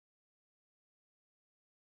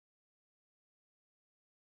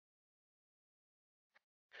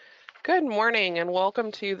Good morning and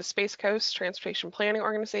welcome to the Space Coast Transportation Planning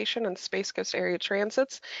Organization and Space Coast Area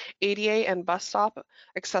Transit's ADA and bus stop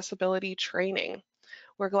accessibility training.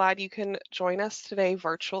 We're glad you can join us today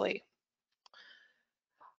virtually.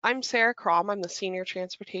 I'm Sarah Crom. I'm the Senior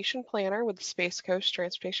Transportation Planner with the Space Coast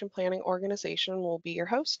Transportation Planning Organization and will be your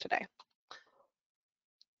host today.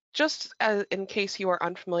 Just in case you are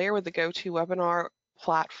unfamiliar with the GoToWebinar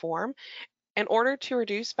platform, in order to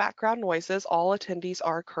reduce background noises, all attendees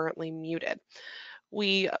are currently muted.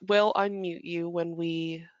 We will unmute you when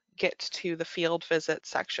we get to the field visit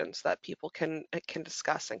sections so that people can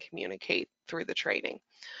discuss and communicate through the training.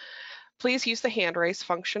 Please use the hand raise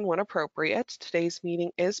function when appropriate. Today's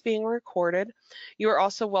meeting is being recorded. You are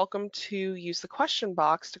also welcome to use the question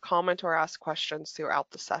box to comment or ask questions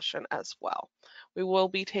throughout the session as well. We will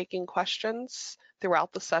be taking questions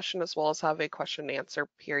throughout the session as well as have a question and answer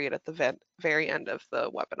period at the very end of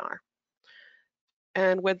the webinar.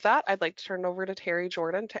 And with that, I'd like to turn it over to Terry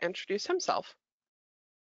Jordan to introduce himself.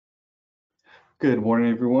 Good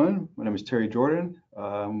morning, everyone. My name is Terry Jordan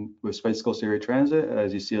with Space Coast Area Transit.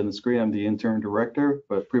 As you see on the screen, I'm the interim director,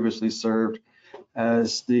 but previously served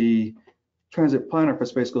as the transit planner for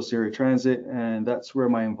Space Coast Area Transit, and that's where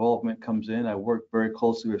my involvement comes in. I worked very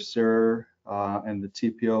closely with Sarah and the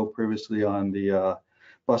TPO previously on the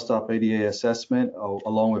bus stop ADA assessment,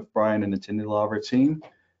 along with Brian and the Tindy Laver team.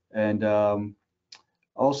 And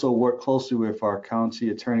also work closely with our county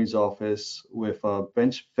attorney's office with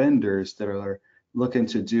bench vendors that are looking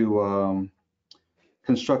to do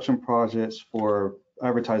construction projects for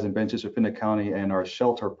advertising benches within the county and our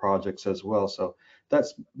shelter projects as well. So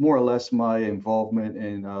that's more or less my involvement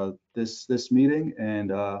in this meeting.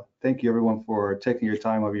 And thank you everyone for taking your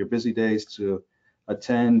time out of your busy days to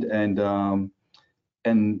attend and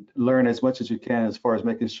learn as much as you can as far as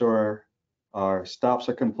making sure our stops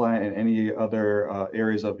are compliant and any other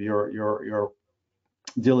areas of your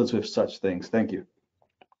dealings with such things. Thank you.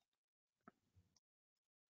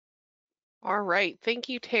 All right, thank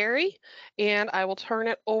you, Terry. And I will turn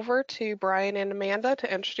it over to Brian and Amanda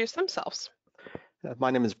to introduce themselves. My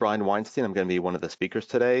name is Brian Weinstein. I'm going to be one of the speakers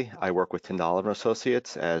today. I work with Tyndall &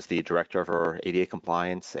 Associates as the director of our ADA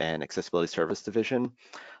Compliance and Accessibility Service Division.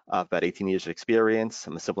 I've about 18 years of experience.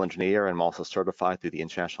 I'm a civil engineer and I'm also certified through the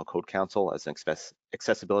International Code Council as an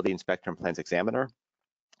accessibility inspector and plans examiner.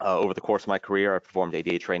 Over the course of my career, I performed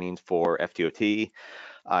ADA trainings for FDOT.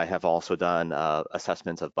 I have also done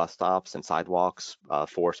assessments of bus stops and sidewalks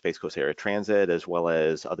for Space Coast Area Transit, as well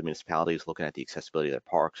as other municipalities looking at the accessibility of their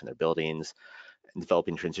parks and their buildings, and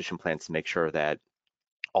developing transition plans to make sure that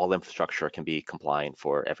all infrastructure can be compliant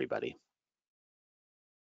for everybody.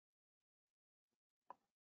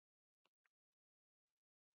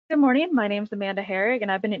 Good morning, my name is Amanda Herrig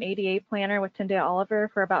and I've been an ADA planner with Tyndale Oliver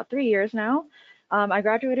for about 3 years now. I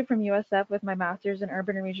graduated from USF with my master's in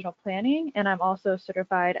urban and regional planning, and I'm also a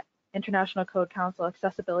certified International Code Council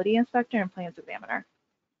accessibility inspector and plans examiner.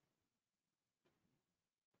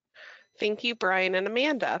 Thank you, Brian and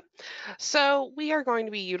Amanda. So we are going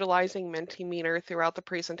to be utilizing Mentimeter throughout the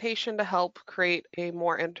presentation to help create a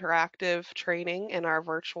more interactive training in our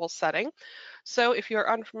virtual setting. So if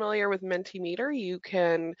you're unfamiliar with Mentimeter, you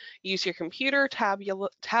can use your computer,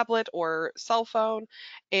 tablet, or cell phone,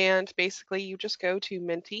 and basically you just go to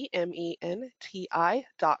menti, MENTI.com,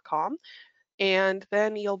 and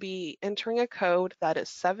then you'll be entering a code that is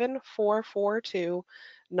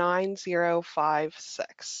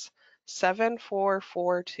 74429056.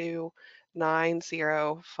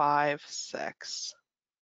 74429056.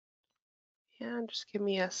 And just give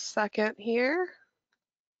me a second here.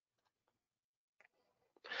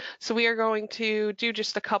 So we are going to do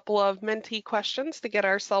just a couple of Menti questions to get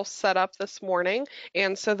ourselves set up this morning,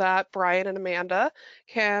 and so that Brian and Amanda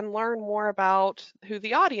can learn more about who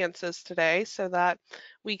the audience is today so that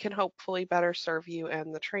we can hopefully better serve you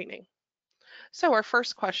in the training. So our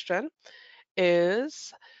first question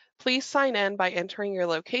is, please sign in by entering your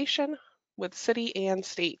location with city and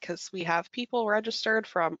state, because we have people registered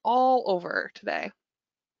from all over today.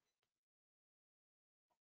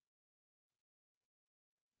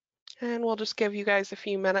 And we'll just give you guys a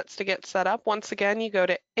few minutes to get set up. Once again, you go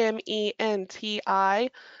to MENTI.com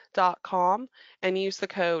and use the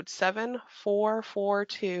code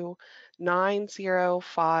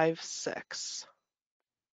 74429056.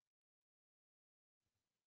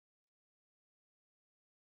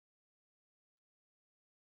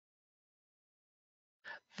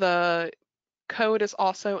 The code is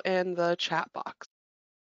also in the chat box.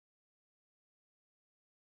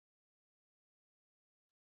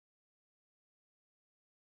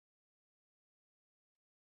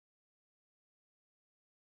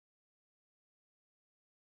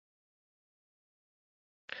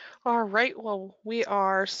 All right, well, we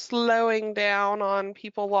are slowing down on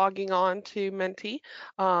people logging on to Menti.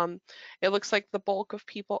 It looks like the bulk of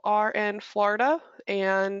people are in Florida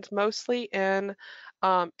and mostly in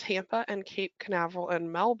Tampa and Cape Canaveral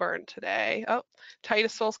and Melbourne today. Oh,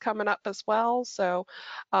 Titusville's coming up as well. So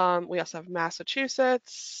we also have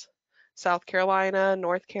Massachusetts, South Carolina,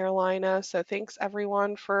 North Carolina. So thanks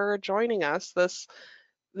everyone for joining us this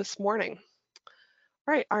morning.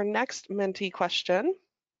 All right, our next Menti question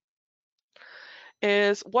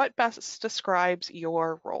is what best describes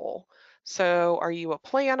your role? So are you a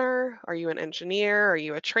planner? Are you an engineer? Are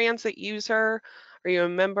you a transit user? Are you a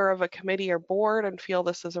member of a committee or board and feel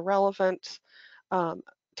this is a relevant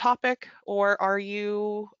topic? Or are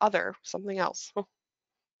you something else?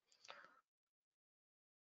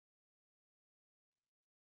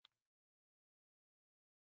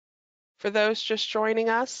 For those just joining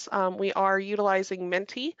us, we are utilizing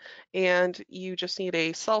Menti, and you just need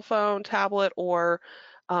a cell phone, tablet, or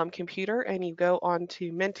computer, and you go on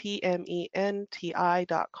to Menti,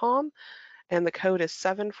 MENTI.com, and the code is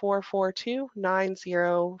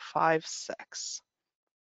 74429056.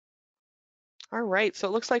 All right, so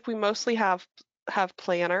it looks like we mostly have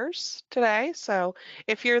planners today. So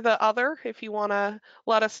if you're if you want to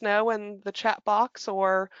let us know in the chat box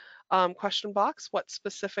or question box what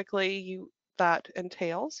specifically that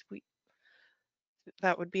entails,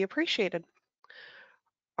 that would be appreciated.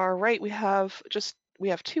 All right, we have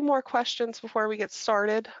 2 more questions before we get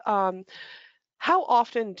started. How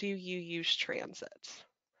often do you use transit?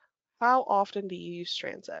 How often do you use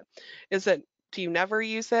transit? Do you never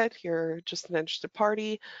use it? You're just an interested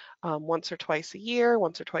party, once or twice a year,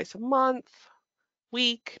 once or twice a month,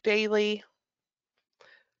 week, daily?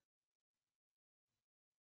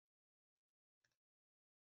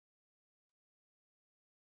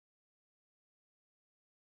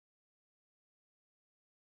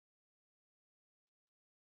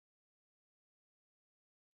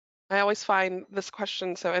 I always find this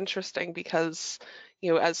question so interesting because,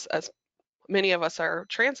 as many of us are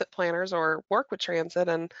transit planners or work with transit,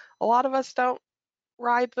 and a lot of us don't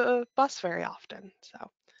ride the bus very often. So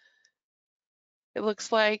it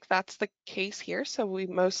looks like that's the case here. So we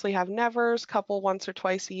mostly have nevers, couple once or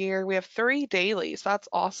twice a year. We have 3 dailies. That's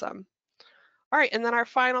awesome. All right, and then our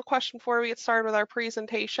final question before we get started with our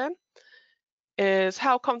presentation is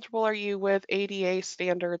how comfortable are you with ADA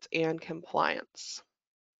standards and compliance?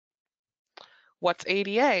 What's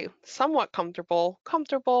ADA? Somewhat comfortable,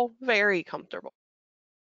 comfortable, very comfortable.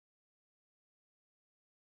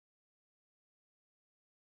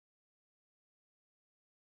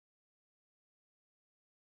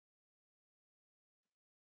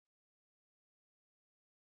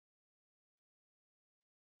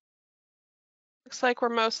 Looks like we're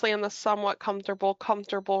mostly in the somewhat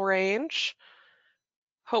comfortable range.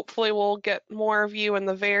 Hopefully we'll get more of you in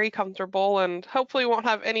the very comfortable, and hopefully we won't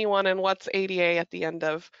have anyone in what's ADA at the end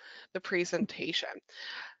of the presentation.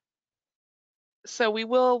 So we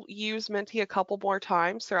will use Menti a couple more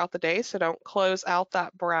times throughout the day, so don't close out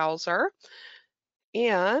that browser.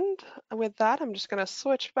 And with that, I'm just going to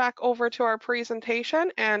switch back over to our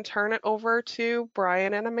presentation and turn it over to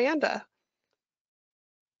Brian and Amanda.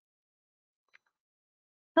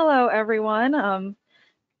 Hello, everyone.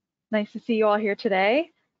 Nice to see you all here today.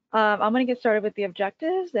 I'm going to get started with the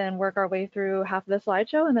objectives and work our way through half of the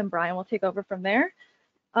slideshow, and then Brian will take over from there.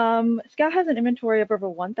 SCAT has an inventory of over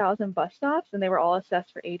 1,000 bus stops, and they were all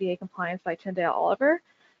assessed for ADA compliance by Tyndale Oliver.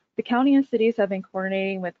 The county and cities have been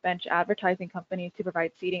coordinating with bench advertising companies to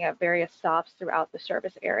provide seating at various stops throughout the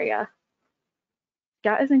service area.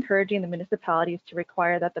 SCAT is encouraging the municipalities to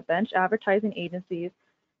require that the bench advertising agencies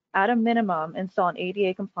at a minimum install an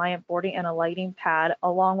ADA compliant boarding and alighting pad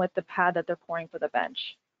along with the pad that they're pouring for the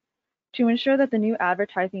bench. To ensure that the new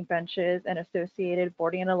advertising benches and associated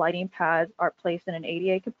boarding and alighting pads are placed in an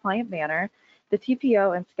ADA compliant manner, the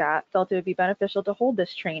TPO and SCAT felt it would be beneficial to hold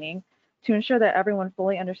this training to ensure that everyone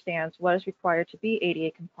fully understands what is required to be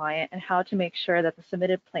ADA compliant and how to make sure that the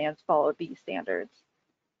submitted plans follow these standards.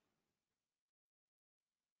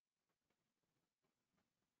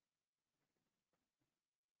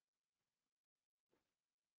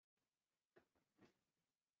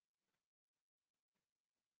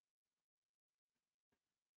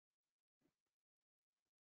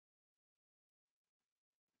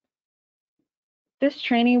 This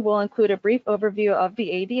training will include a brief overview of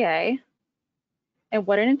the ADA and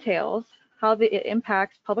what it entails, how it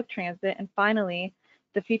impacts public transit, and finally,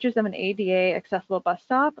 the features of an ADA accessible bus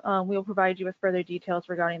stop. We will provide you with further details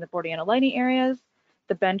regarding the boarding and alighting areas,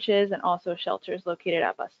 the benches, and also shelters located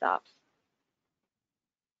at bus stops.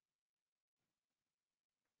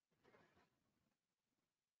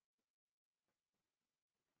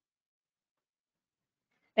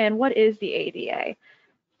 And what is the ADA?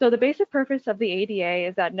 So the basic purpose of the ADA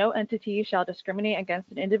is that no entity shall discriminate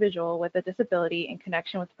against an individual with a disability in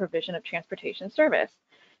connection with the provision of transportation service.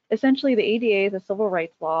 Essentially, the ADA is a civil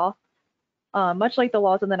rights law, much like the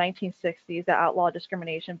laws in the 1960s that outlawed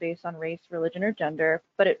discrimination based on race, religion, or gender,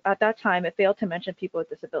 but at that time it failed to mention people with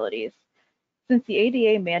disabilities. Since the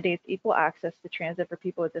ADA mandates equal access to transit for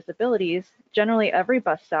people with disabilities, generally every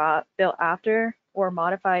bus stop built after or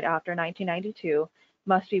modified after 1992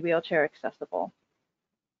 must be wheelchair accessible.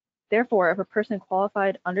 Therefore, if a person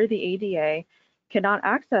qualified under the ADA cannot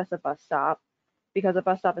access a bus stop because a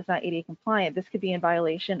bus stop is not ADA compliant, this could be in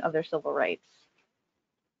violation of their civil rights.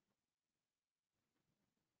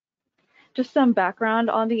 Just some background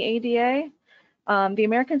on the ADA. The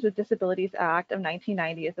Americans with Disabilities Act of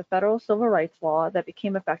 1990 is a federal civil rights law that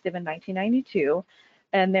became effective in 1992.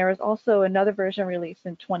 And there was also another version released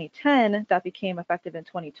in 2010 that became effective in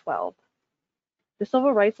 2012. The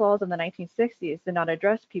civil rights laws in the 1960s did not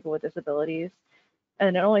address people with disabilities,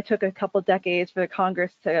 and it only took a couple decades for the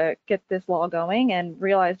Congress to get this law going and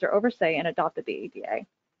realize their oversight and adopted the ADA.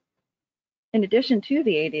 In addition to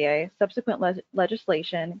the ADA, subsequent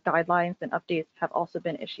legislation, guidelines, and updates have also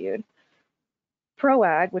been issued.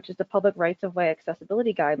 PROAG, which is the Public Rights of Way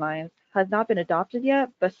Accessibility Guidelines, has not been adopted yet,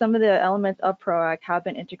 but some of the elements of PROAG have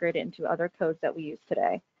been integrated into other codes that we use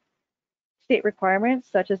today. State requirements,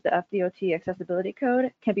 such as the FDOT Accessibility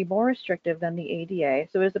Code, can be more restrictive than the ADA,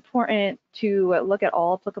 so it is important to look at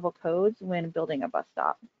all applicable codes when building a bus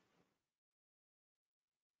stop.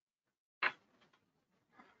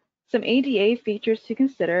 Some ADA features to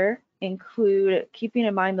consider include keeping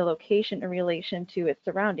in mind the location in relation to its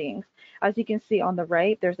surroundings. As you can see on the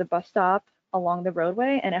right, there's a bus stop along the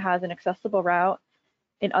roadway, and it has an accessible route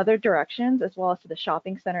in other directions, as well as to the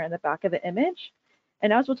shopping center in the back of the image.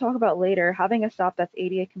 And as we'll talk about later, having a stop that's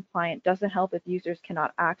ADA compliant doesn't help if users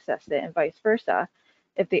cannot access it, and vice versa.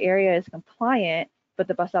 If the area is compliant, but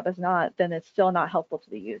the bus stop is not, then it's still not helpful to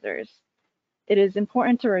the users. It is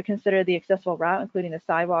important to consider the accessible route, including the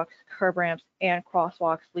sidewalks, curb ramps, and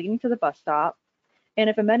crosswalks leading to the bus stop. And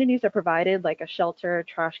if amenities are provided, like a shelter,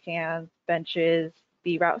 trash cans, benches,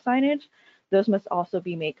 the route signage, those must also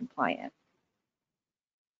be made compliant.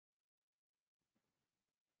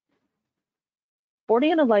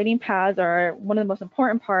 Boarding and alighting pads are one of the most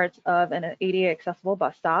important parts of an ADA accessible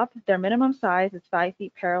bus stop. Their minimum size is 5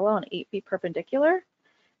 feet parallel and 8 feet perpendicular.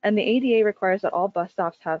 And the ADA requires that all bus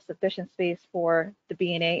stops have sufficient space for the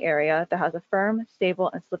B&A area that has a firm, stable,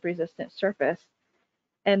 and slip-resistant surface.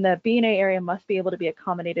 And the B&A area must be able to be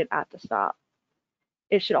accommodated at the stop.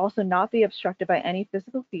 It should also not be obstructed by any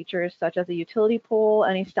physical features such as a utility pole,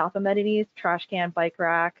 any stop amenities, trash can, bike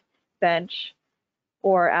rack, bench,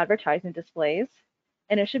 or advertising displays.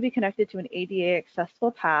 And it should be connected to an ADA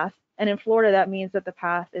accessible path. And in Florida, that means that the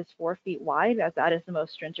path is 4 feet wide, as that is the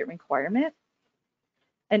most stringent requirement.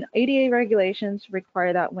 And ADA regulations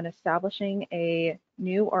require that when establishing a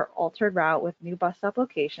new or altered route with new bus stop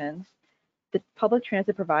locations, the public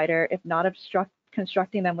transit provider, if not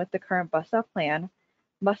constructing them with the current bus stop plan,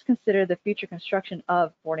 must consider the future construction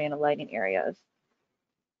of boarding and alighting areas.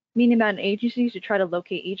 Meaning that an agency should try to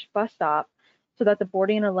locate each bus stop so that the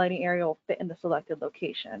boarding and alighting area will fit in the selected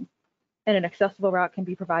location. And an accessible route can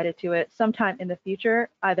be provided to it sometime in the future,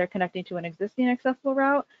 either connecting to an existing accessible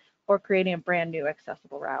route or creating a brand new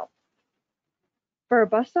accessible route. For a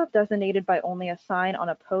bus stop designated by only a sign on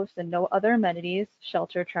a post and no other amenities,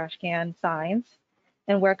 shelter, trash can, signs,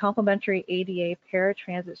 and where complimentary ADA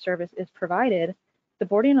paratransit service is provided, the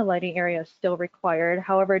boarding and alighting area is still required.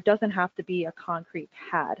 However, it doesn't have to be a concrete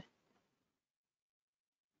pad.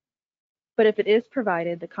 But if it is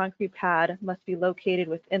provided, the concrete pad must be located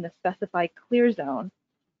within the specified clear zone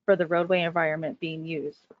for the roadway environment being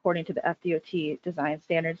used, according to the FDOT Design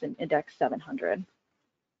Standards and Index 700.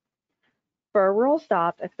 For a rural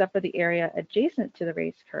stop, except for the area adjacent to the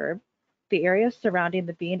raised curb, the area surrounding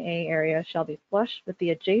the B&A area shall be flush with the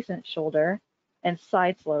adjacent shoulder and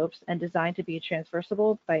side slopes and designed to be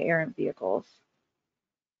transversable by errant vehicles.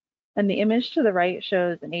 And the image to the right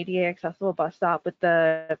shows an ADA accessible bus stop with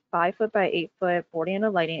the 5 foot by 8 foot boarding and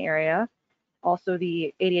alighting area, also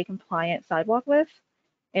the ADA compliant sidewalk width,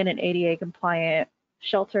 and an ADA compliant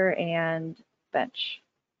shelter and bench.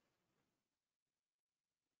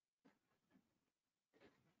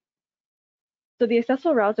 So the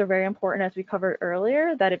accessible routes are very important, as we covered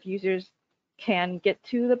earlier, that if users can get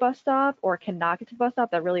to the bus stop or cannot get to the bus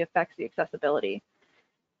stop, that really affects the accessibility.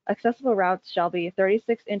 Accessible routes shall be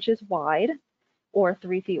 36 inches wide or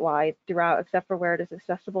 3 feet wide throughout, except for where it is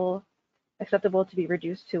acceptable to be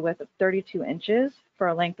reduced to a width of 32 inches for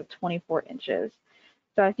a length of 24 inches.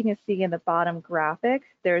 So as you can see in the bottom graphic,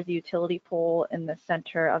 there's a utility pole in the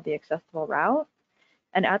center of the accessible route.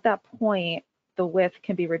 And at that point, the width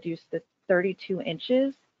can be reduced to 32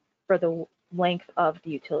 inches for the length of the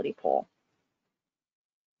utility pole.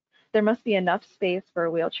 There must be enough space for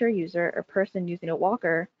a wheelchair user or person using a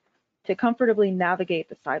walker to comfortably navigate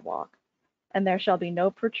the sidewalk, and there shall be no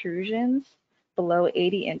protrusions below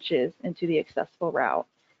 80 inches into the accessible route.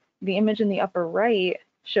 The image in the upper right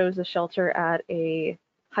shows the shelter at a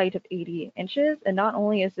height of 80 inches, and not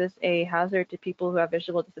only is this a hazard to people who have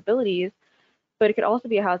visual disabilities, but it could also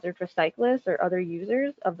be a hazard for cyclists or other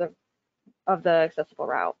users of the accessible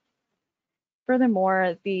route.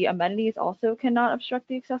 Furthermore, the amenities also cannot obstruct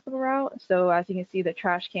the accessible route. So as you can see, the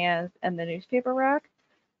trash cans and the newspaper rack,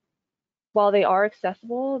 while they are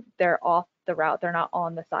accessible, they're off the route. They're not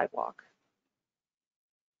on the sidewalk.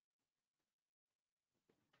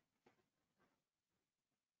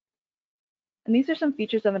 And these are some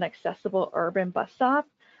features of an accessible urban bus stop.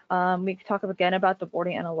 We can talk again about the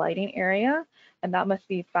boarding and alighting area, and that must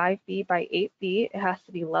be 5 feet by 8 feet. It has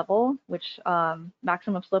to be level, which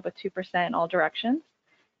maximum slope of 2% in all directions.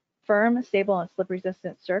 Firm, stable, and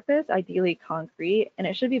slip-resistant surface, ideally concrete, and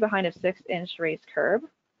it should be behind a 6-inch raised curb.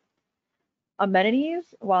 Amenities,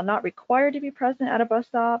 while not required to be present at a bus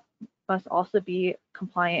stop, must also be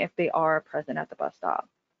compliant if they are present at the bus stop.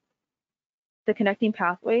 The connecting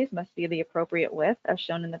pathways must be the appropriate width, as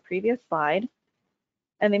shown in the previous slide,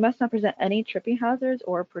 and they must not present any tripping hazards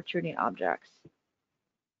or protruding objects.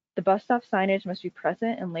 The bus stop signage must be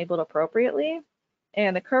present and labeled appropriately,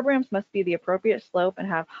 and the curb ramps must be the appropriate slope and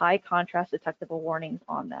have high contrast detectable warnings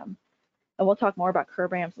on them. And we'll talk more about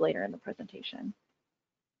curb ramps later in the presentation.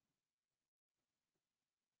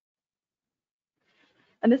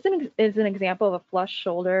 And this is an example of a flush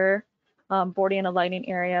shoulder boarding and alighting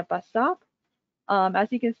area bus stop. As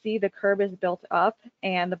you can see, the curb is built up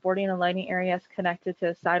and the boarding and alighting area is connected to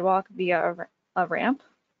the sidewalk via a ramp.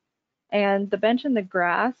 And the bench in the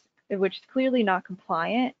grass, which is clearly not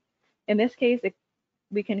compliant, in this case,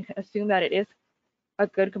 we can assume that it is a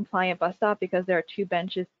good compliant bus stop because there are 2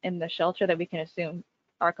 benches in the shelter that we can assume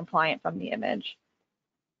are compliant from the image.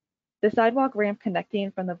 The sidewalk ramp connecting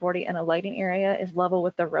from the boarding and alighting area is level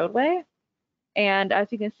with the roadway. And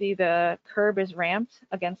as you can see, the curb is ramped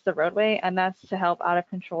against the roadway, and that's to help out of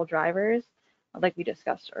control drivers, like we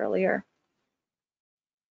discussed earlier.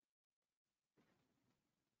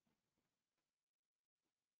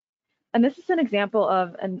 And this is an example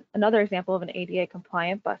of another example of an ADA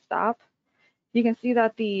compliant bus stop. You can see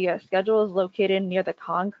that the schedule is located near the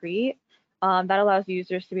concrete. That allows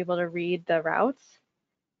users to be able to read the routes.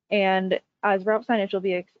 And as route signage will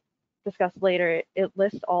be discussed later, it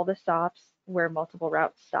lists all the stops where multiple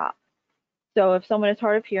routes stop. So if someone is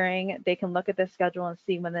hard of hearing, they can look at the schedule and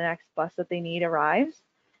see when the next bus that they need arrives.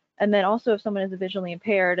 And then also if someone is visually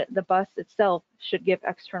impaired, the bus itself should give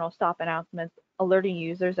external stop announcements, alerting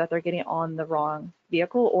users that they're getting on the wrong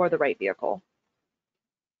vehicle or the right vehicle.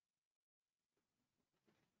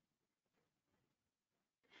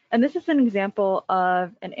 And this is an example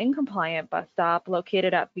of an incompliant bus stop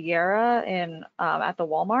located at Viera at the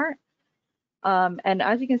Walmart. And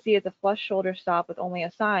as you can see, it's a flush shoulder stop with only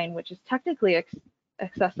a sign, which is technically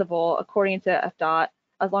accessible according to FDOT,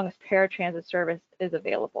 as long as paratransit service is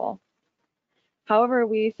available. However,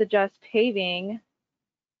 we suggest paving,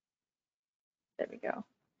 there we go,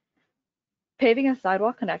 paving a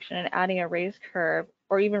sidewalk connection and adding a raised curb,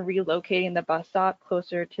 or even relocating the bus stop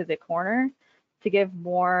closer to the corner to give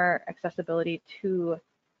more accessibility to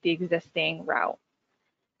the existing route.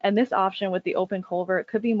 And this option with the open culvert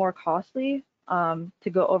could be more costly to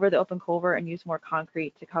go over the open culvert and use more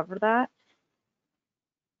concrete to cover that.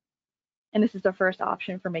 And this is the first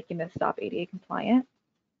option for making this stop ADA compliant.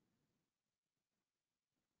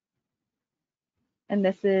 And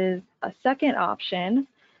this is a second option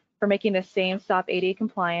for making the same stop ADA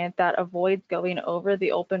compliant that avoids going over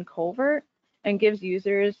the open culvert and gives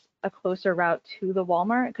users a closer route to the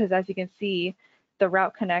Walmart, because as you can see, the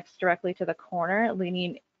route connects directly to the corner,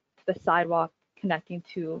 leading to the sidewalk connecting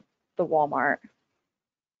to the Walmart.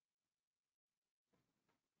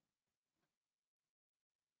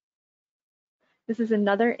 This is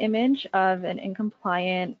another image of an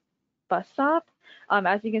incompliant bus stop.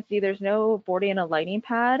 As you can see, there's no boarding and alighting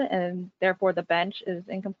pad, and therefore the bench is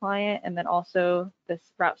incompliant, and then also this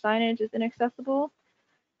route signage is inaccessible.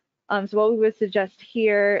 So what we would suggest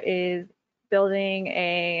here is building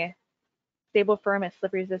a stable, firm, and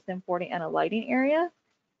slip-resistant boarding and alighting area.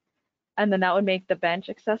 And then that would make the bench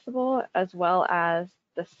accessible as well as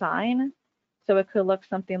the sign. So it could look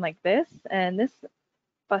something like this. And this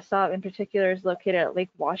bus stop in particular is located at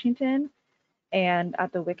Lake Washington. and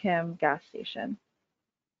at the Wickham gas station.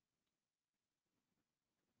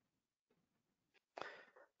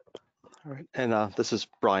 All right, and this is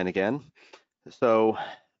Brian again. So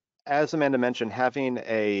as Amanda mentioned, having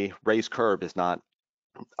a raised curb is not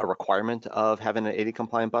a requirement of having an ADA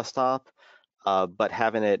compliant bus stop, but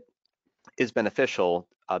having it is beneficial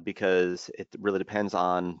because it really depends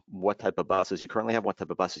on what type of buses you currently have, what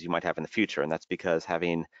type of buses you might have in the future. And that's because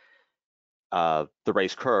having the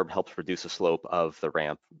raised curb helps reduce the slope of the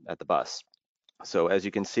ramp at the bus. So as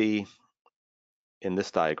you can see in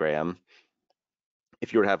this diagram,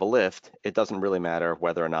 if you were to have a lift, it doesn't really matter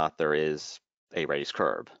whether or not there is a raised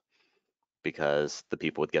curb, because the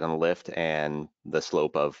people would get on the lift and the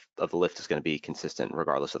slope of the lift is going to be consistent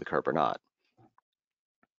regardless of the curb or not.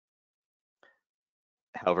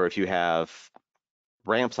 However, if you have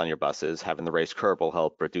ramps on your buses, having the raised curb will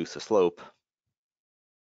help reduce the slope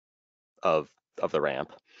of the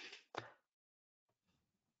ramp.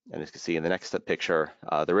 And as you can see in the next picture,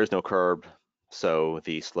 there is no curb, so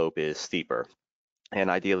the slope is steeper. And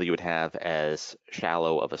ideally, you would have as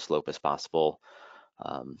shallow of a slope as possible,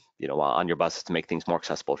 you know, on your buses to make things more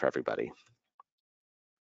accessible for everybody.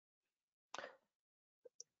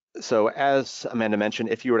 So as Amanda mentioned,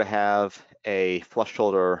 if you were to have a flush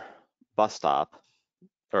shoulder bus stop,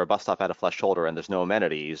 or a bus stop at a flush shoulder and there's no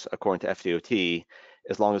amenities, according to FDOT,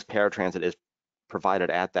 as long as paratransit is provided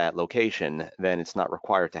at that location, then it's not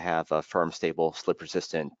required to have a firm, stable,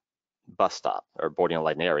 slip-resistant bus stop or boarding and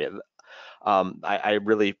lighting area.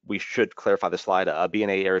 We should clarify the slide. A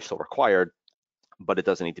B&A area is still required, but it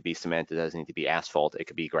doesn't need to be cement, it doesn't need to be asphalt, it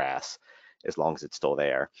could be grass, as long as it's still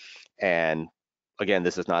there. And again,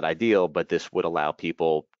 this is not ideal, but this would allow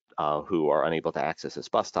people who are unable to access this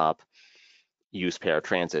bus stop use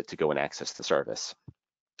paratransit to go and access the service.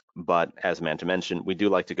 But as Amanda mentioned, we do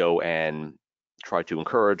like to go and try to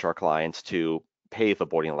encourage our clients to pave a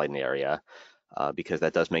boarding and lighting area because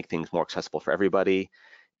that does make things more accessible for everybody.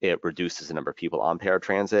 It reduces the number of people on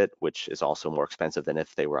paratransit, which is also more expensive than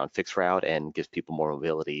if they were on fixed route, and gives people more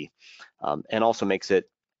mobility, and also makes it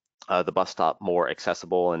the bus stop more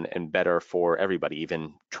accessible and better for everybody,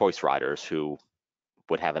 even choice riders who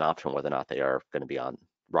would have an option whether or not they are going to be on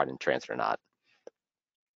riding transit or not.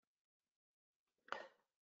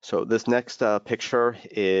 So this next picture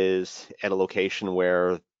is at a location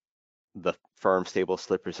where the firm, stable,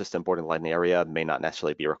 slip-resistant boarding and lighting area may not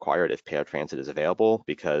necessarily be required if paratransit is available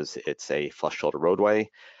because it's a flush shoulder roadway.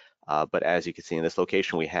 But as you can see in this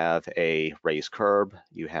location, we have a raised curb.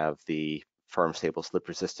 You have the firm, stable,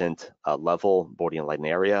 slip-resistant level boarding and lighting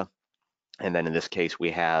area. And then in this case, we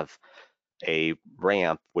have a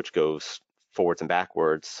ramp which goes forwards and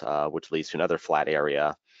backwards, which leads to another flat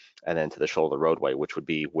area, and then to the shoulder roadway, which would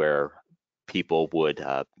be where people would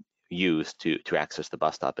use to access the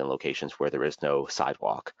bus stop in locations where there is no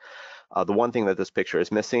sidewalk. The one thing that this picture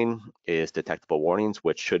is missing is detectable warnings,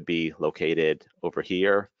 which should be located over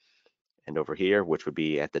here and over here, which would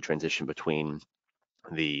be at the transition between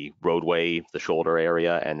the roadway, the shoulder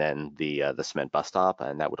area, and then the cement bus stop,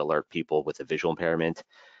 and that would alert people with a visual impairment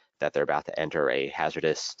that they're about to enter a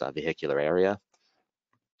hazardous vehicular area.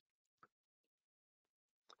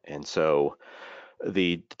 And so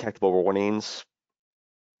the detectable warnings,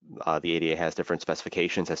 the ADA has different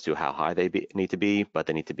specifications as to how high they need to be, but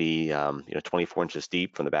they need to be 24 inches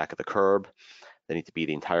deep from the back of the curb. They need to be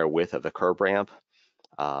the entire width of the curb ramp.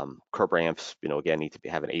 Curb ramps, again, need to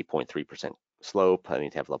have an 8.3% slope. They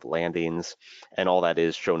need to have level landings, and all that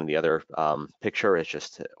is shown in the other picture. It's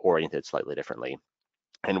just oriented slightly differently.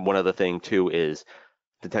 And one other thing too is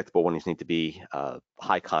detectable warnings need to be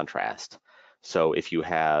high contrast. So if you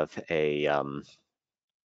have a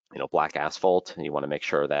black asphalt and you want to make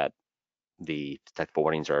sure that the detectable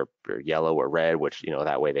warnings are yellow or red, which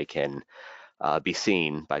that way they can be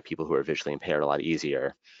seen by people who are visually impaired a lot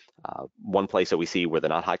easier. One place that we see where they're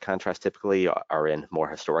not high contrast typically are in more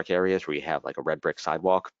historic areas where you have like a red brick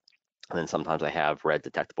sidewalk, and then sometimes I have red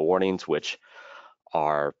detectable warnings, which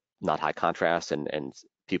are not high contrast, and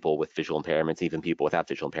people with visual impairments, even people without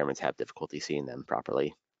visual impairments, have difficulty seeing them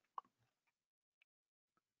properly.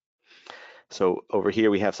 So over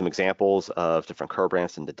here we have some examples of different curb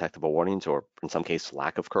ramps and detectable warnings, or in some cases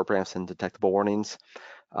lack of curb ramps and detectable warnings.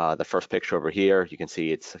 The first picture over here, you can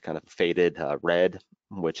see it's kind of faded red,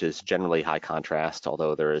 which is generally high contrast,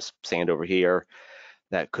 although there is sand over here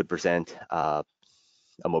that could present a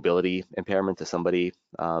mobility impairment to somebody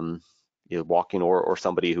either walking or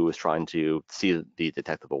somebody who is trying to see the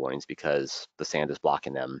detectable warnings because the sand is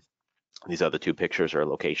blocking them. These other two pictures are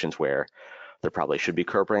locations where there probably should be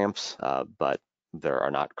curb ramps, but there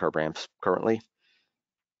are not curb ramps currently.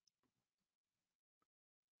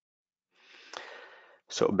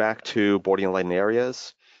 So back to boarding and lighting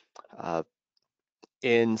areas.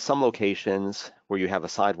 In some locations where you have a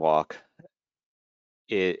sidewalk,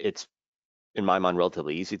 it's, in my mind,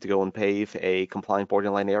 relatively easy to go and pave a compliant boarding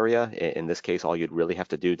and lighting area. In this case, all you'd really have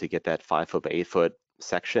to do to get that 5-foot by 8-foot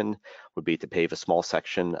section would be to pave a small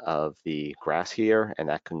section of the grass here, and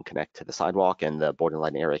that can connect to the sidewalk, and the boarding and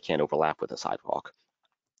lighting area can't overlap with the sidewalk.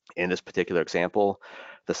 In this particular example,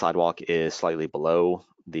 the sidewalk is slightly below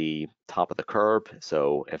the top of the curb.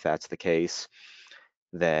 So if that's the case,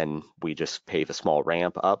 then we just pave a small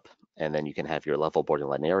ramp up, and then you can have your level boarding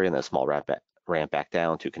and lighting area and then a small ramp back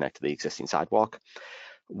down to connect to the existing sidewalk.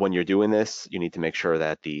 When you're doing this, you need to make sure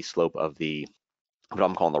that the slope of the, what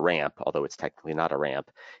I'm calling the ramp, although it's technically not a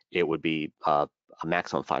ramp, it would be a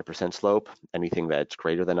maximum 5% slope. Anything that's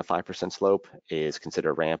greater than a 5% slope is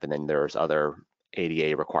considered a ramp, and then there's other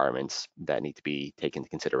ADA requirements that need to be taken into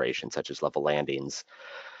consideration, such as level landings,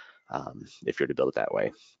 if you're to build it that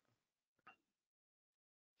way.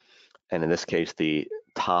 And in this case, the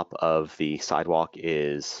top of the sidewalk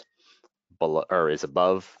is below, or is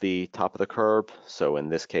above the top of the curb. So in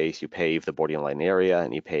this case, you pave the boarding and lighting area,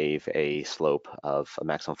 and you pave a slope of a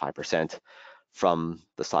maximum 5% from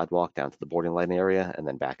the sidewalk down to the boarding and lighting area, and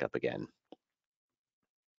then back up again.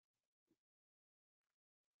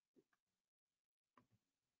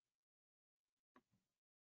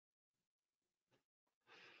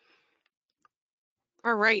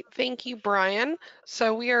 All right, thank you, Brian.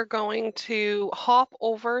 So we are going to hop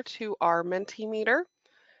over to our Mentimeter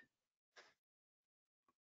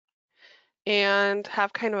and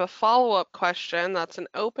have kind of a follow-up question. That's an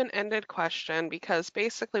open-ended question, because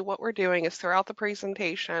basically what we're doing is throughout the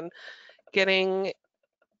presentation, giving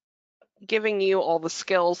you all the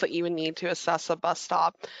skills that you would need to assess a bus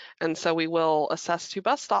stop. And so we will assess 2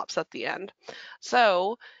 bus stops at the end.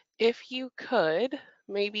 So if you could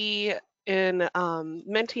maybe in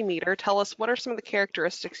Mentimeter tell us what are some of the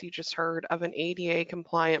characteristics you just heard of an ADA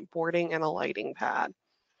compliant boarding and a lighting pad.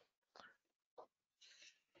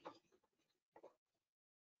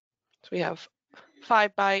 So we have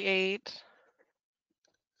 5 by 8.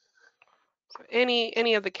 So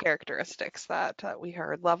any of the characteristics that we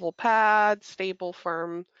heard: level pad, stable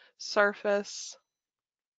firm surface,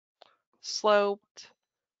 sloped,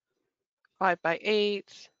 5 by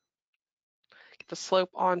 8. Get the slope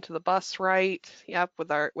onto the bus right. Yep,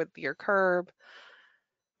 with your curb.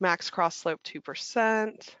 Max cross slope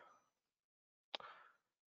 2%.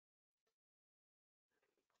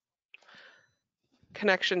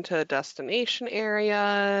 Connection to destination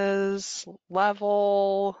areas,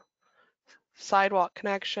 level, sidewalk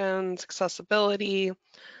connections, accessibility,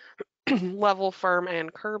 level, firm,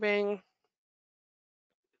 and curbing,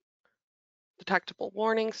 detectable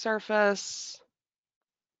warning surface.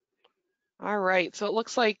 All right, so it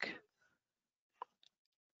looks like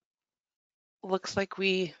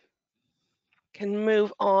we can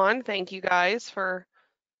move on. Thank you guys for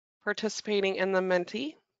participating in the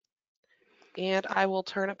Menti. And I will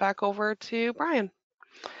turn it back over to Brian.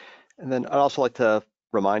 And then I'd also like to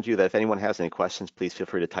remind you that if anyone has any questions, please feel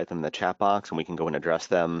free to type them in the chat box, and we can go and address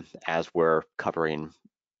them as we're covering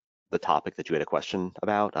the topic that you had a question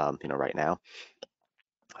about, right now.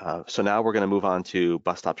 So now we're going to move on to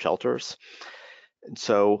bus stop shelters. And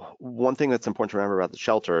so one thing that's important to remember about the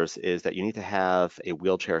shelters is that you need to have a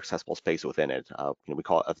wheelchair accessible space within it. We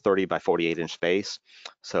call it a 30 by 48 inch space.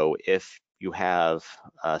 So if you have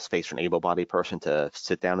a space for an able-bodied person to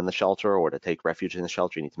sit down in the shelter or to take refuge in the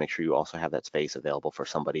shelter, you need to make sure you also have that space available for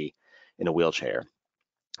somebody in a wheelchair.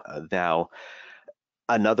 Now,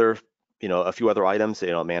 a few other items,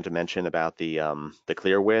 Amanda mentioned about the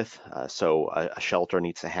clear width. So a shelter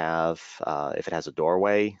needs to have, if it has a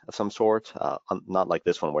doorway of some sort, not like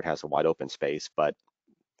this one where it has a wide open space, but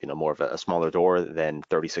more of a smaller door than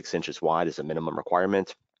 36 inches wide is a minimum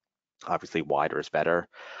requirement. Obviously, wider is better.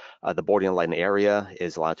 The boarding and lighting area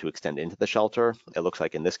is allowed to extend into the shelter. It looks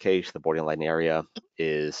like in this case, the boarding and lighting area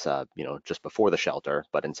is, just before the shelter,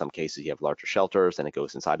 but in some cases you have larger shelters and it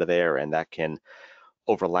goes inside of there, and that can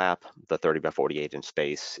overlap the 30 by 48 inch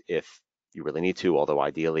space if you really need to, although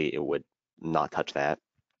ideally it would not touch that.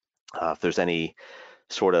 If there's any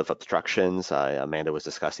sort of obstructions, Amanda was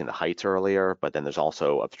discussing the heights earlier, but then there's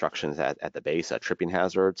also obstructions at the base, tripping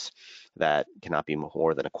hazards that cannot be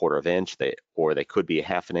more than 1/4 inch, or they could be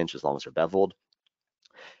 1/2 inch as long as they're beveled.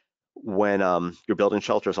 When you're building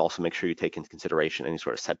shelters, also make sure you take into consideration any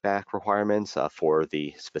sort of setback requirements for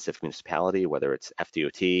the specific municipality, whether it's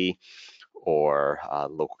FDOT or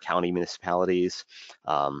local county municipalities.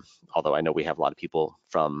 Although I know we have a lot of people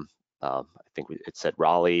from, I think it said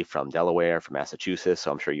Raleigh, from Delaware, from Massachusetts,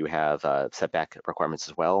 so I'm sure you have setback requirements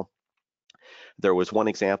as well. There was one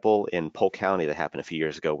example in Polk County that happened a few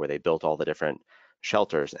years ago where they built all the different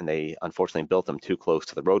shelters, and they unfortunately built them too close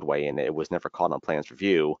to the roadway, and it was never caught on plans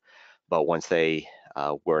review. But once they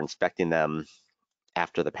were inspecting them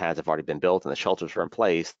after the pads have already been built and the shelters were in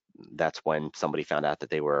place, that's when somebody found out that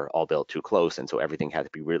they were all built too close, and so everything had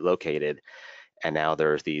to be relocated. And now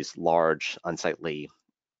there's these large unsightly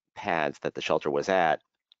pads that the shelter was at,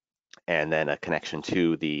 and then a connection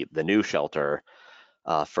to the new shelter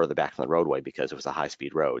further back from the roadway because it was a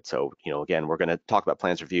high-speed road. So, again, we're going to talk about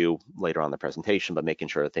plans review later on in the presentation, but making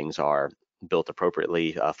sure things are built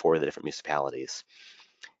appropriately for the different municipalities.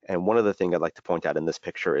 And one other thing I'd like to point out in this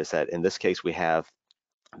picture is that in this case we have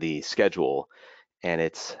the schedule, and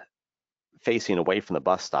it's facing away from the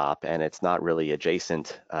bus stop, and it's not really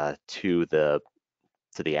adjacent to the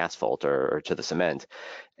asphalt or to the cement.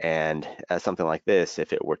 And as something like this,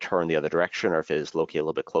 if it were turned the other direction, or if it is located a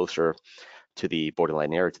little bit closer to the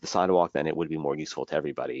borderline area, to the sidewalk, then it would be more useful to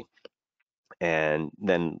everybody. And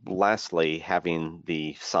then lastly, having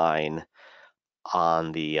the sign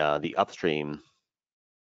on the upstream,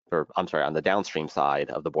 or I'm sorry, on the downstream side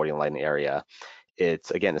of the borderline area,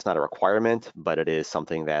 it's not a requirement, but it is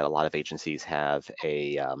something that a lot of agencies have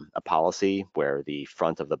a policy where the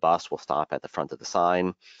front of the bus will stop at the front of the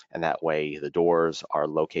sign, and that way the doors are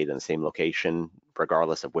located in the same location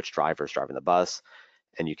regardless of which driver is driving the bus,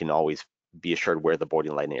 and you can always be assured where the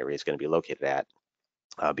boarding line area is going to be located at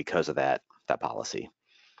because of that policy.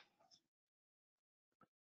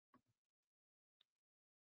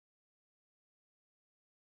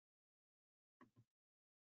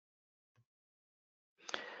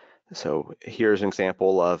 So here's an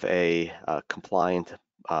example of a compliant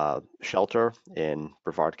shelter in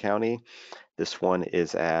Brevard County. This one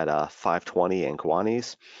is at 520 and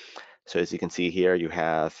Kiwanis. So as you can see here, you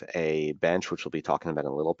have a bench, which we'll be talking about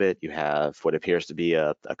in a little bit. You have what appears to be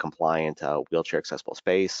a compliant wheelchair accessible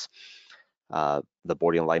space, the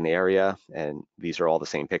boarding line area, and these are all the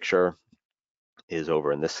same picture, is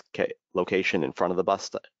over in this location in front of the bus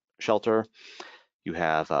shelter. You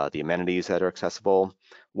have the amenities that are accessible.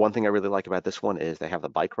 One thing I really like about this one is they have the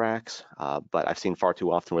bike racks, but I've seen far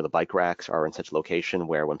too often where the bike racks are in such a location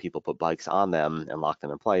where when people put bikes on them and lock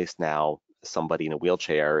them in place, now somebody in a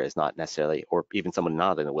wheelchair is not necessarily, or even someone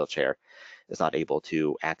not in a wheelchair, is not able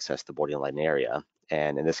to access the boarding line area.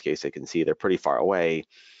 And in this case, you can see they're pretty far away,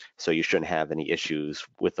 so you shouldn't have any issues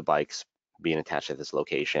with the bikes being attached to this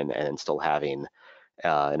location and still having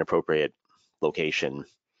an appropriate location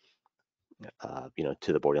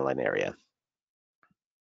to the boarding line area.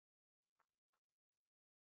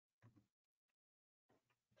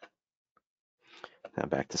 Now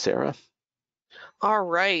back to Sarah. All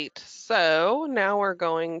right, so now we're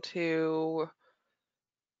going to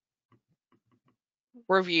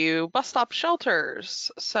review bus stop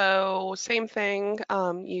shelters. So same thing,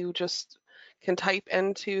 you just can type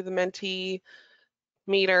into the Menti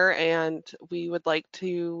meter, and we would like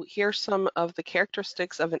to hear some of the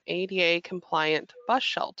characteristics of an ADA compliant bus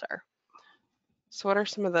shelter. So what are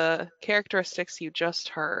some of the characteristics you just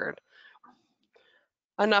heard?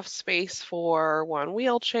 Enough space for one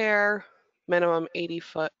wheelchair, minimum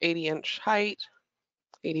 80-inch height.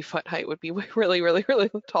 80-foot height would be really, really,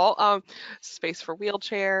 really tall. Space for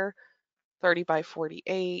wheelchair, 30 by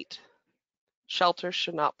 48. Shelter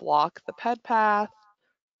should not block the ped path.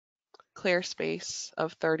 Clear space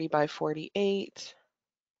of 30 by 48.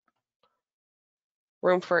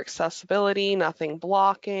 Room for accessibility, nothing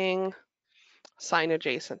blocking. Sign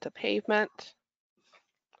adjacent to pavement.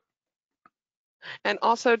 And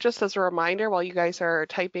also, just as a reminder, while you guys are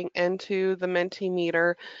typing into the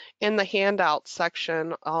Mentimeter, in the handout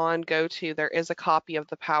section on GoTo, there is a copy of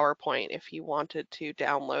the PowerPoint if you wanted to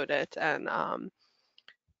download it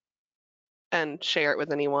and share it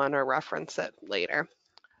with anyone or reference it later.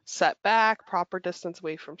 Setback, proper distance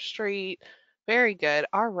away from street. Very good.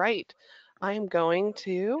 All right. I am going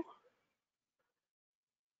to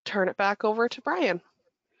turn it back over to Brian.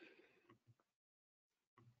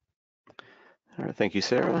 All right, thank you,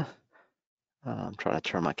 Sarah. I'm trying to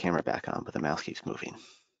turn my camera back on, but the mouse keeps moving.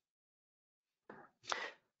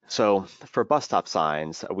 So for bus stop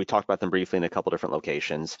signs, we talked about them briefly in a couple different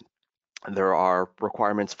locations. There are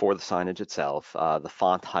requirements for the signage itself. The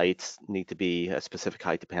font heights need to be a specific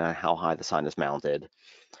height depending on how high the sign is mounted.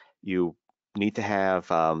 You need to have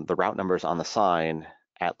the route numbers on the sign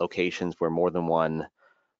at locations where more than one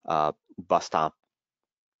bus stop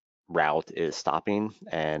route is stopping.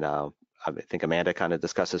 And I think Amanda kind of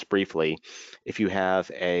discussed this briefly. If you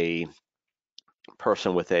have a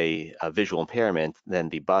person with a visual impairment, then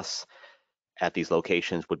the bus at these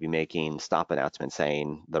locations would be making stop announcements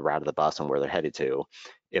saying the route of the bus and where they're headed to.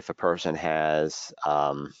 If a person has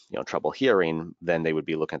trouble hearing, then they would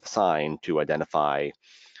be looking at the sign to identify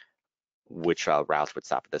which routes would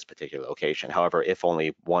stop at this particular location. However, if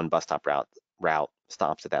only one bus stop route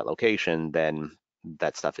stops at that location, then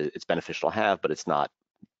that stuff it's beneficial to have, but it's not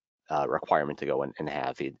a requirement to go and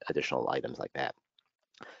have the additional items like that.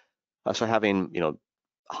 So having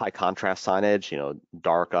high contrast signage,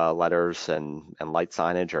 dark letters and light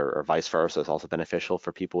signage, or vice versa, is also beneficial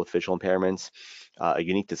for people with visual impairments. A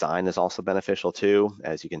unique design is also beneficial too.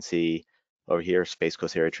 As you can see over here, Space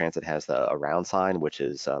Coast Area Transit has a round sign, which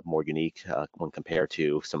is more unique when compared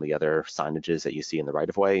to some of the other signages that you see in the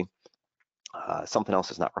right-of-way. Something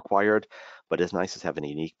else is not required, but it's nice to have a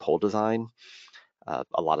unique pole design.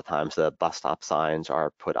 A lot of times the bus stop signs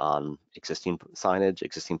are put on existing signage,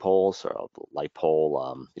 existing poles, or a light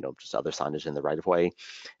pole, just other signage in the right-of-way,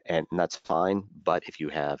 and that's fine. But if you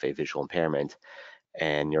have a visual impairment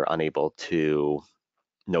and you're unable to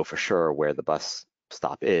know for sure where the bus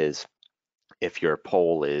stop is, if your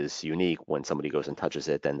pole is unique, when somebody goes and touches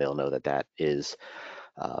it, then they'll know that that is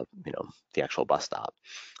the actual bus stop.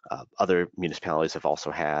 Other municipalities have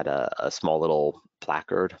also had a small little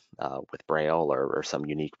placard with Braille or some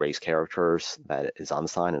unique raised characters that is on the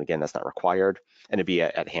sign. And again, that's not required. And it'd be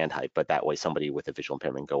at hand height, but that way somebody with a visual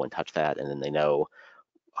impairment go and touch that, and then they know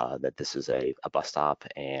that this is a bus stop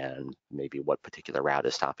and maybe what particular route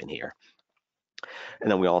is stopping here. And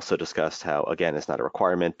then we also discussed how, again, it's not a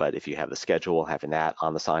requirement, but if you have the schedule, having that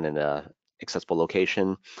on the sign in a accessible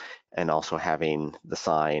location, and also having the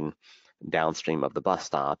sign downstream of the bus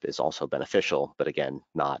stop is also beneficial, but again,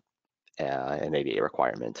 not an ADA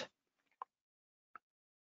requirement.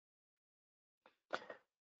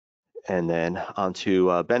 And then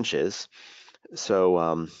onto benches.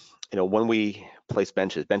 So, when we place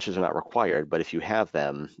benches are not required, but if you have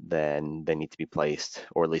them, then they need to be placed,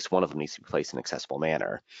 or at least one of them needs to be placed in an accessible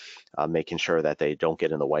manner, making sure that they don't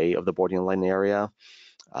get in the way of the boarding lane area,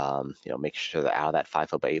 making sure they're out of that 5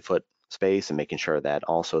 foot by 8 foot space, and making sure that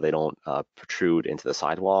also they don't protrude into the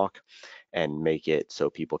sidewalk, and make it so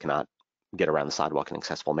people cannot get around the sidewalk in an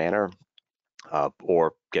accessible manner,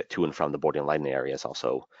 or get to and from the boarding line area is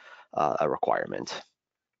also a requirement.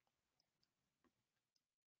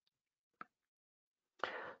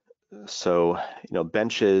 So,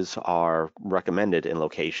 benches are recommended in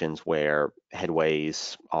locations where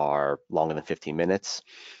headways are longer than 15 minutes.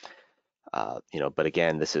 But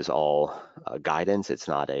again, this is all guidance. It's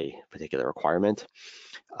not a particular requirement.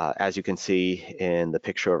 As you can see in the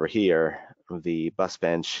picture over here, the bus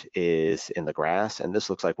bench is in the grass, and this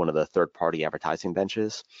looks like one of the third-party advertising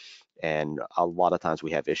benches. And a lot of times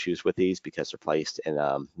we have issues with these because they're placed in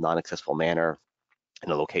a non-accessible manner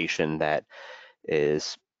in a location that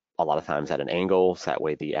is a lot of times at an angle, so that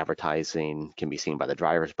way the advertising can be seen by the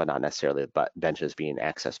drivers, but not necessarily the benches being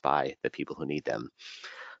accessed by the people who need them.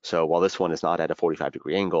 So while this one is not at a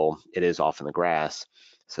 45-degree angle, it is off in the grass.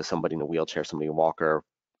 So somebody in a wheelchair, somebody in a walker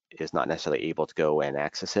is not necessarily able to go and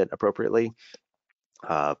access it appropriately.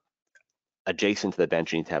 Adjacent to the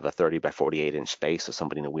bench, you need to have a 30 by 48 inch space, so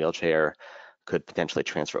somebody in a wheelchair could potentially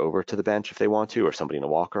transfer over to the bench if they want to, or somebody in a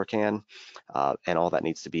walker can. And all that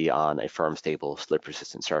needs to be on a firm, stable,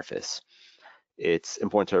 slip-resistant surface. It's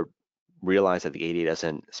important to realize that the ADA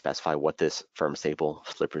doesn't specify what this firm, stable,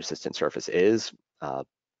 slip-resistant surface is,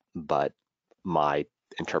 but my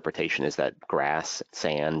interpretation is that grass,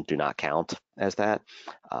 sand do not count as that.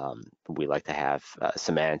 We like to have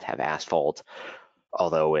cement, have asphalt,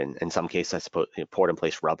 although in some cases, I suppose poured in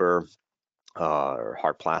place rubber or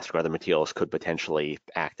hard plastic or other materials could potentially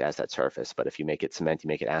act as that surface. But if you make it cement, you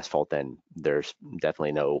make it asphalt, then there's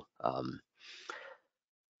definitely no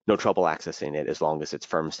trouble accessing it as long as it's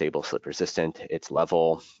firm, stable, slip resistant, it's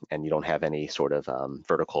level, and you don't have any sort of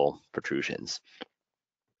vertical protrusions.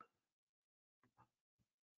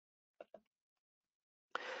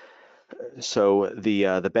 So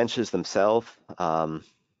the benches themselves,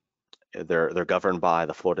 they're governed by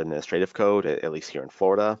the Florida Administrative Code, at least here in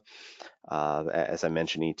Florida. As I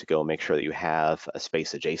mentioned, you need to go make sure that you have a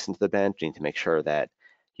space adjacent to the bench. You need to make sure that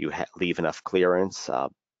you leave enough clearance.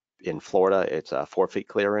 In Florida, it's a 4 feet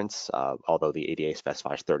clearance, although the ADA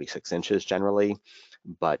specifies 36 inches generally,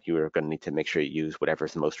 but you are going to need to make sure you use whatever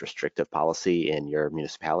is the most restrictive policy in your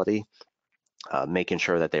municipality, making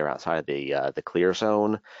sure that they're outside the clear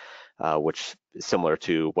zone, which is similar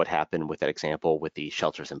to what happened with that example with the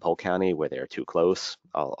shelters in Polk County where they're too close.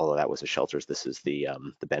 Although that was the shelters, this is the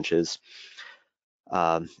benches.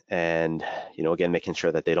 And again, making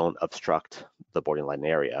sure that they don't obstruct the boarding line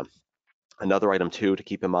area. Another item too to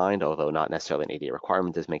keep in mind, although not necessarily an ADA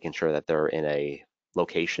requirement, is making sure that they're in a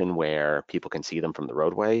location where people can see them from the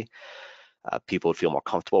roadway. People would feel more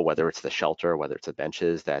comfortable, whether it's the shelter, whether it's the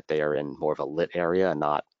benches, that they are in more of a lit area,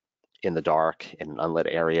 not in the dark, in an unlit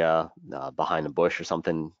area, behind a bush or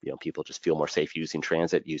something. You know, people just feel more safe using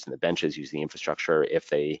transit, using the benches, using the infrastructure if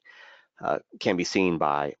they can be seen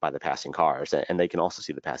by the passing cars, and they can also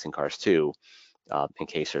see the passing cars too, in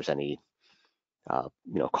case there's any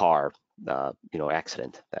car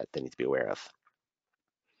accident that they need to be aware of.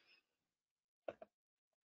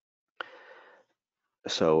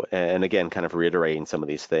 So, and again, kind of reiterating some of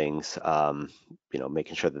these things,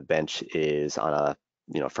 making sure the bench is on a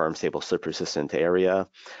firm, stable, slip-resistant area.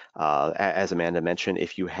 As Amanda mentioned,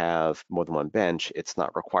 if you have more than one bench, it's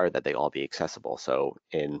not required that they all be accessible. So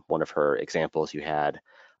in one of her examples, you had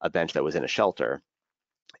a bench that was in a shelter,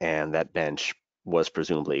 and that bench was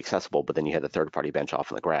presumably accessible, but then you had the third-party bench off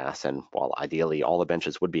in the grass. And while ideally all the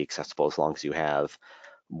benches would be accessible as long as you have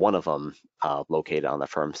one of them located on the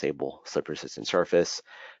firm, stable, slip-resistant surface,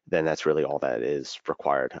 then that's really all that is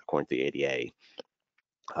required according to the ADA.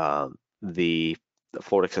 The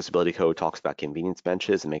Florida Accessibility Code talks about convenience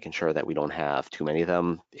benches and making sure that we don't have too many of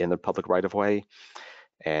them in the public right-of-way,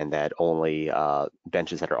 and that only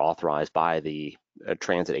benches that are authorized by the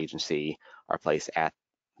transit agency are placed at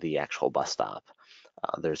the actual bus stop.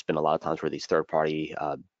 There's been a lot of times where these third-party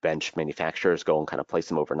bench manufacturers go and kind of place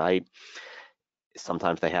them overnight.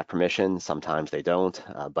 Sometimes they have permission, sometimes they don't,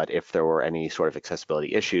 but if there were any sort of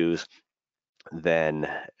accessibility issues, then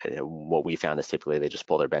what we found is typically they just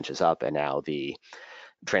pull their benches up, and now the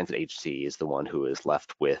transit agency is the one who is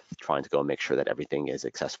left with trying to go and make sure that everything is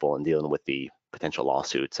accessible and dealing with the potential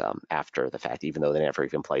lawsuits after the fact, even though they never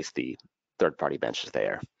even placed the third-party benches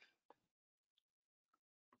there.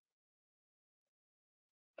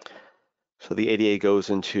 So the ADA goes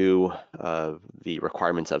into the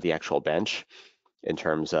requirements of the actual bench in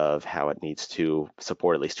terms of how it needs to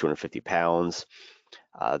support at least 250 pounds.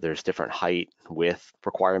 There's different height, width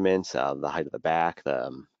requirements, the height of the back,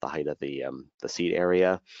 the height of the seat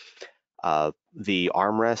area. The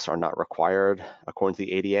armrests are not required according to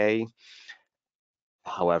the ADA.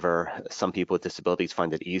 However, some people with disabilities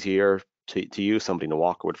find it easier to use. Somebody in a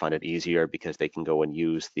walker would find it easier because they can go and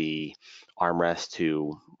use the armrest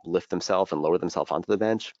to lift themselves and lower themselves onto the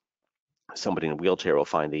bench. Somebody in a wheelchair will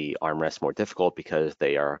find the armrest more difficult because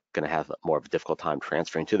they are going to have more of a difficult time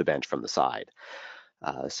transferring to the bench from the side.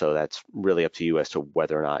 So that's really up to you as to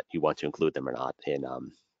whether or not you want to include them or not in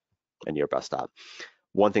your bus stop.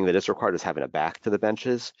 One thing that is required is having a back to the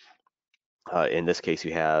benches. In this case,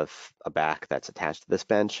 you have a back that's attached to this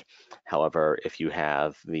bench. However, if you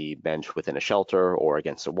have the bench within a shelter or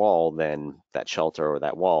against a wall, then that shelter or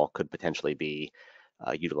that wall could potentially be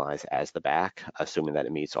utilized as the back, assuming that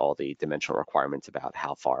it meets all the dimensional requirements about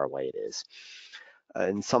how far away it is.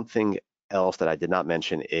 And something else that I did not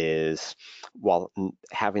mention is, while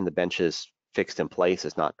having the benches fixed in place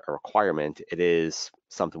is not a requirement, it is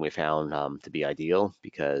something we found to be ideal,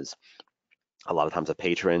 because a lot of times the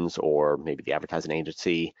patrons or maybe the advertising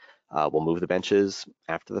agency will move the benches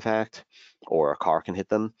after the fact, or a car can hit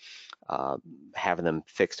them. Having them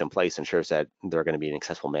fixed in place ensures that they're going to be in an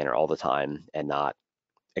accessible manner all the time, and not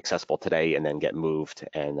accessible today and then get moved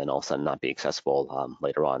and then all of a sudden not be accessible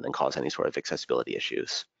later on and cause any sort of accessibility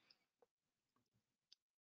issues.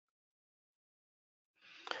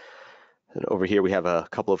 And over here we have a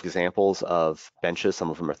couple of examples of benches. Some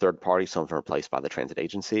of them are third party, some of them are placed by the transit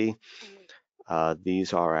agency.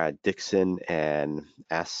 These are at Dixon and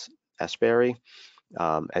Asbury.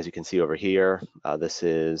 As you can see over here, this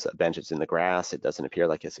is a bench that's in the grass. It doesn't appear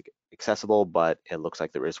like it's accessible, but it looks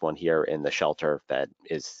like there is one here in the shelter that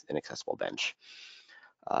is an accessible bench.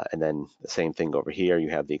 And then the same thing over here, you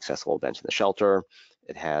have the accessible bench in the shelter.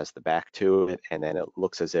 It has the back to it, and then it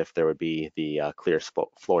looks as if there would be the clear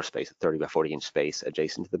floor space, a 30 by 40 inch space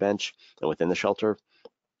adjacent to the bench and within the shelter.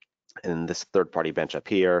 And this third party bench up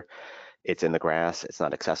here, it's in the grass, it's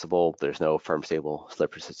not accessible, there's no firm, stable,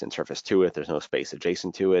 slip resistant surface to it, there's no space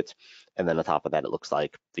adjacent to it, and then on top of that, it looks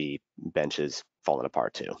like the bench is falling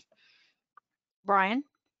apart too. Brian,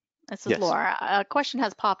 this is Yes. Laura. A question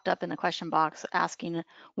has popped up in the question box asking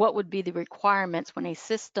what would be the requirements when a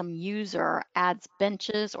system user adds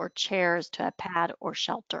benches or chairs to a pad or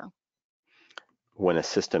shelter? When a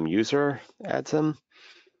system user adds them,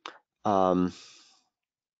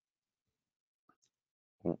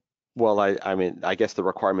 well, I mean, I guess the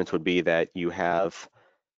requirements would be that you have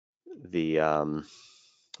the, let's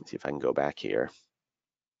see if I can go back here.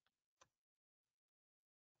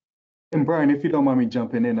 And Brian, if you don't mind me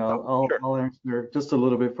jumping in, Sure. I'll answer just a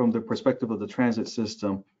little bit from the perspective of the transit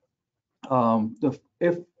system.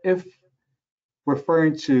 If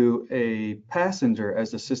referring to a passenger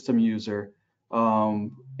as a system user,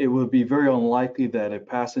 it would be very unlikely that a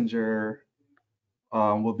passenger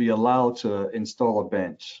will be allowed to install a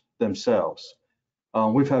bench themselves.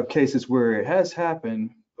 We've had cases where it has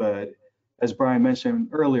happened, but as Brian mentioned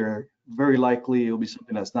earlier, very likely it'll be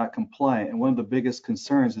something that's not compliant. And one of the biggest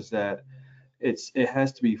concerns is that it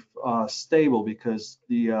has to be stable, because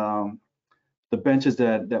the benches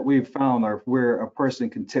that we've found are where a person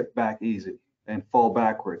can tip back easy and fall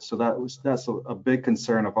backwards. So that's a big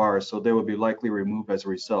concern of ours. So they would be likely removed as a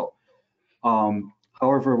result.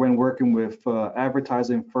 However, when working with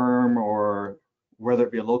advertising firm, or whether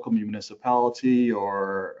it be a local municipality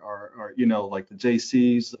or like the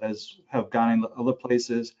JCs as have gone in other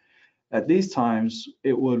places, at these times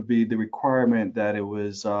it would be the requirement that it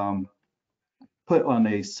was put on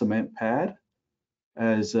a cement pad,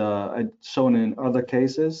 as shown in other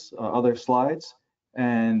cases, other slides,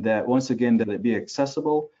 and that once again that it be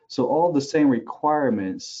accessible. So all the same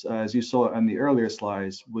requirements as you saw on the earlier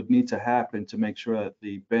slides would need to happen to make sure that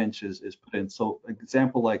the bench is put in. So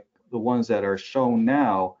example like the ones that are shown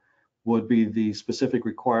now would be the specific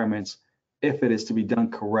requirements if it is to be done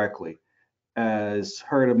correctly. As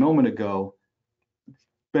heard a moment ago,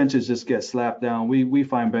 benches just get slapped down. We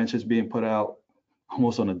find benches being put out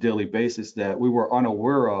almost on a daily basis that we were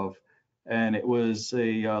unaware of, and it was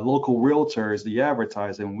a local realtor is the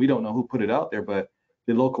advertiser, and we don't know who put it out there, but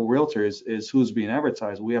the local realtor is who's being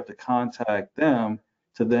advertised. We have to contact them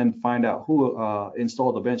to then find out who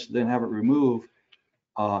installed the bench, then have it removed.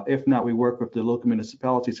 If not, we work with the local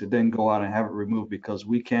municipality to then go out and have it removed, because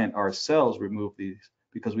we can't ourselves remove these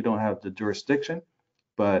because we don't have the jurisdiction.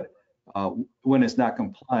 But when it's not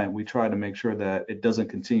compliant, we try to make sure that it doesn't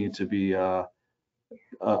continue to be a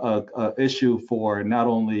issue for not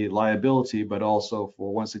only liability, but also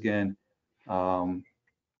for, once again,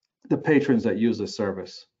 the patrons that use the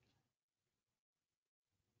service.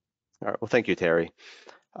 All right, well, thank you, Terry.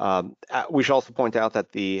 We should also point out that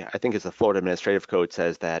I think it's the Florida Administrative Code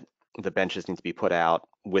says that the benches need to be put out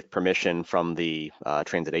with permission from the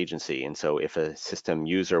transit agency. And so if a system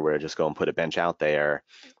user were to just go and put a bench out there,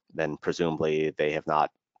 then presumably they have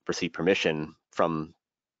not received permission from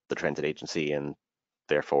the transit agency, and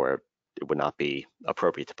therefore it would not be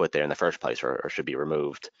appropriate to put there in the first place, or should be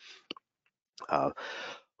removed.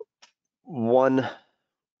 One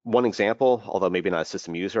example, although maybe not a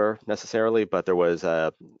system user necessarily, but there was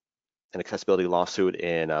an accessibility lawsuit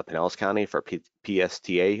in Pinellas County for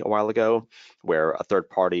PSTA a while ago, where a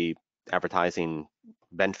third-party advertising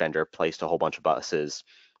bench vendor placed a whole bunch of buses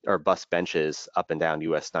or bus benches up and down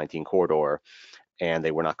US 19 corridor, and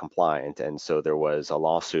they were not compliant. And so there was a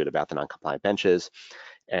lawsuit about the non-compliant benches,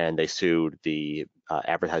 and they sued the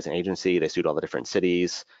advertising agency. They sued all the different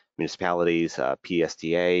cities, municipalities,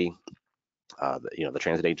 PSTA, the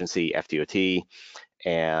transit agency, FDOT,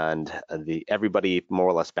 and everybody more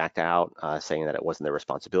or less backed out, saying that it wasn't their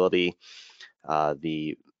responsibility.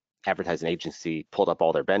 The advertising agency pulled up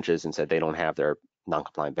all their benches and said they don't have their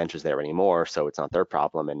non-compliant benches there anymore, so it's not their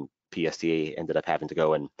problem. And PSTA ended up having to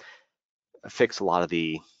go and fix all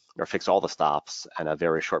the stops in a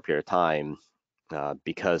very short period of time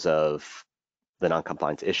because of the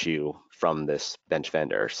non-compliance issue from this bench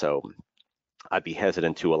vendor. So I'd be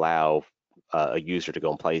hesitant to allow a user to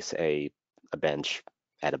go and place a bench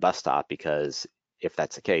at a bus stop, because if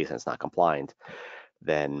that's the case and it's not compliant,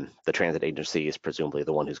 then the transit agency is presumably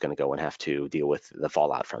the one who's going to go and have to deal with the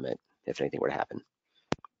fallout from it if anything were to happen.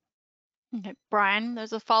 Okay, Brian,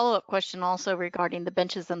 there's a follow-up question also regarding the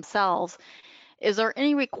benches themselves. Is there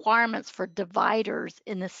any requirements for dividers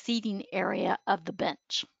in the seating area of the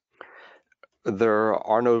bench? There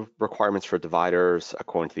are no requirements for dividers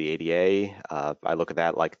according to the ADA. I look at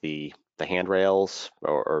that like the handrails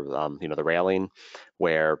or the railing,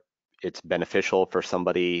 where it's beneficial for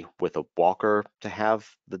somebody with a walker to have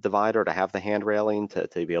the divider, to have the hand railing to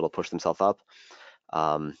be able to push themselves up.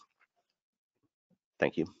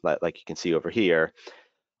 Thank you. Like you can see over here,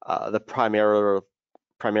 the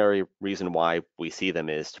primary reason why we see them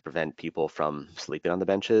is to prevent people from sleeping on the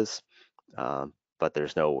benches, but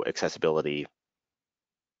there's no accessibility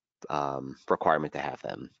requirement to have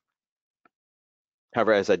them.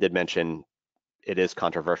 However, as I did mention, it is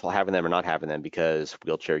controversial having them or not having them, because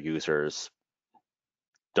wheelchair users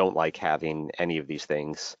don't like having any of these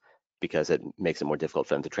things because it makes it more difficult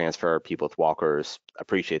for them to transfer. People with walkers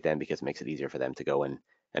appreciate them because it makes it easier for them to go and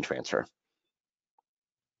transfer.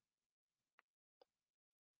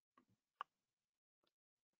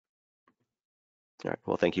 All right,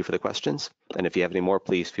 well, thank you for the questions. And if you have any more,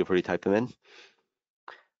 please feel free to type them in.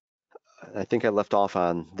 I think I left off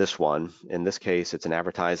on this one. In this case, it's an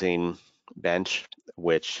advertising bench,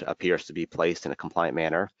 which appears to be placed in a compliant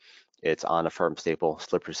manner. It's on a firm, stable,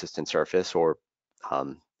 slip-resistant surface, or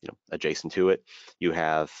adjacent to it. You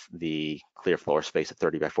have the clear floor space, a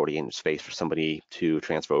 30 by 40 inch space for somebody to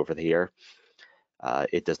transfer over here.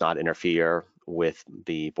 It does not interfere with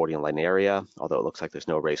the boarding and lighting area, although it looks like there's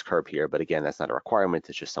no raised curb here. But again, that's not a requirement.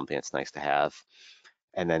 It's just something that's nice to have.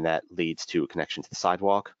 And then that leads to a connection to the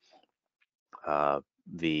sidewalk.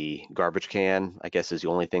 The garbage can, I guess, is the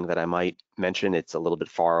only thing that I might mention. It's a little bit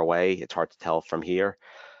far away. It's hard to tell from here,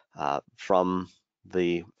 from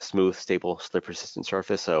the smooth, stable, slip-resistant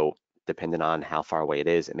surface. So depending on how far away it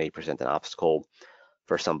is, it may present an obstacle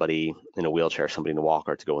for somebody in a wheelchair, somebody in a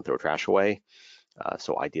walker to go and throw trash away.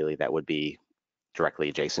 So ideally, that would be directly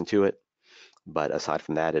adjacent to it. But aside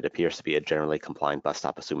from that, it appears to be a generally compliant bus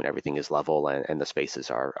stop, assuming everything is level and the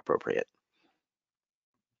spaces are appropriate.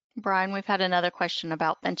 Brian, we've had another question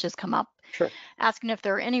about benches come up. Sure. Asking if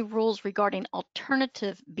there are any rules regarding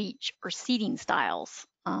alternative beach or seating styles,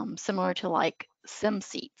 similar to like sim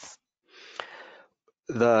seats.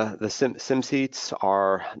 The sim seats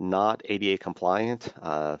are not ADA compliant.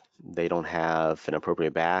 They don't have an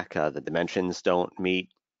appropriate back. The dimensions don't meet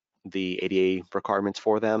the ADA requirements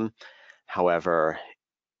for them. However,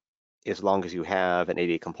 as long as you have an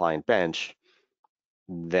ADA compliant bench,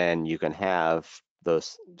 then you can have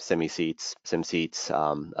those sim seats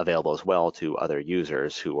available as well to other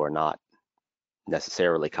users who are not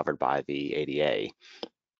necessarily covered by the ADA.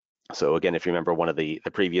 So again, if you remember one of the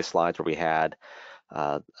previous slides where we had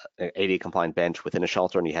an ADA compliant bench within a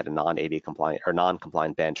shelter and you had a non-ADA compliant or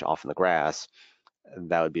non-compliant bench off in the grass,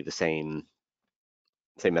 that would be the same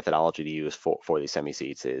methodology to use for these semi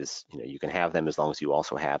seats. Is you can have them as long as you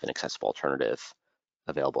also have an accessible alternative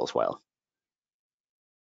available as well.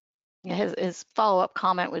 His follow-up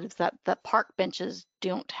comment was that the park benches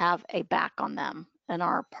don't have a back on them, and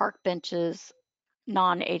are park benches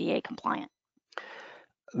non-ADA compliant?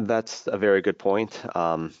 That's a very good point.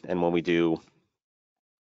 And when we do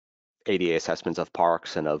ADA assessments of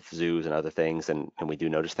parks and of zoos and other things, and we do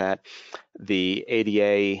notice that the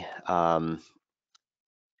ADA,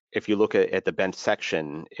 if you look at the bench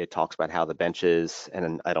section, it talks about how the benches,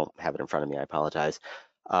 and I don't have it in front of me, I apologize,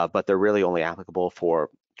 but they're really only applicable for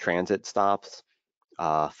transit stops,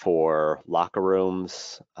 for locker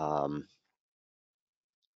rooms,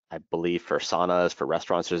 I believe for saunas, for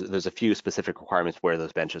restaurants. There's a few specific requirements where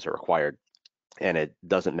those benches are required, and it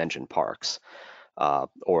doesn't mention parks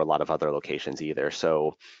or a lot of other locations either.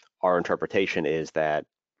 So our interpretation is that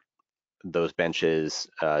those benches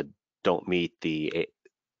don't meet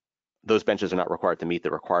those benches are not required to meet the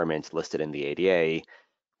requirements listed in the ADA,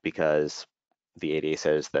 because the ADA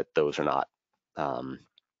says that those are not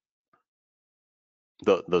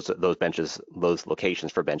those benches, those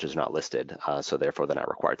locations for benches are not listed, so therefore they're not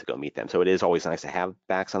required to go meet them. So it is always nice to have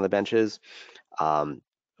backs on the benches,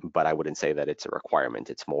 but I wouldn't say that it's a requirement.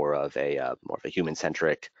 It's more of a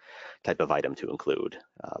human-centric type of item to include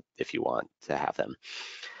if you want to have them.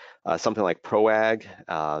 Something like PROAG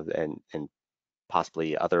and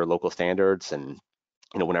possibly other local standards, and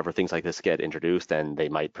whenever things like this get introduced, then they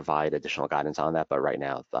might provide additional guidance on that. But right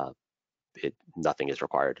now, nothing is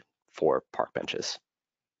required for park benches.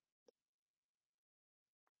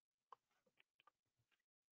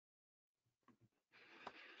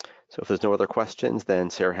 So if there's no other questions, then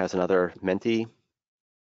Sarah has another Menti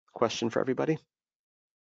question for everybody.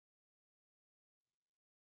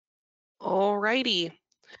 All righty.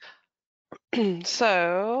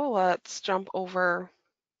 So let's jump over.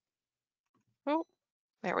 Oh,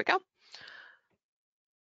 there we go.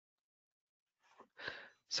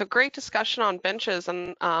 So great discussion on benches,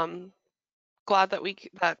 and glad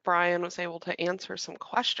that Brian was able to answer some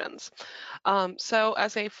questions. So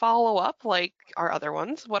as a follow-up, like our other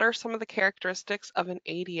ones, what are some of the characteristics of an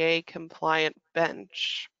ADA compliant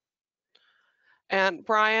bench? And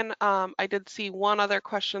Brian, I did see one other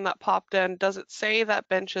question that popped in. Does it say that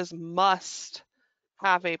benches must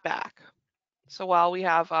have a back? So while we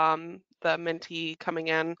have the Menti coming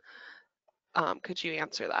in, could you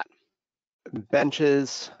answer that?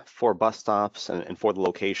 Benches for bus stops and for the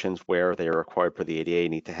locations where they are required for the ADA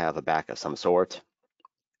need to have a back of some sort.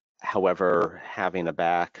 However, having an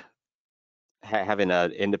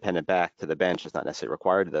independent back to the bench is not necessarily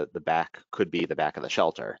required. The back could be the back of the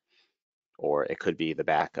shelter, or it could be the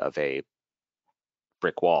back of a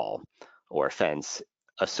brick wall or a fence,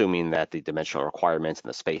 assuming that the dimensional requirements and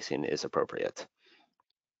the spacing is appropriate.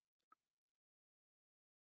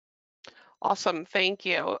 Awesome, thank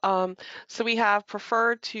you. So we have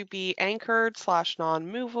preferred to be anchored /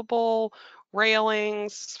 non-movable,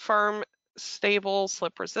 railings, firm, stable,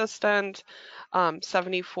 slip resistant,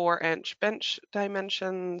 74-inch bench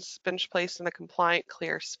dimensions, bench placed in a compliant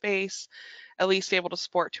clear space, at least able to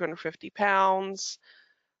support 250 pounds,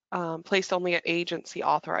 placed only at agency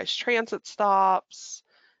authorized transit stops,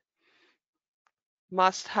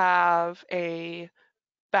 must have a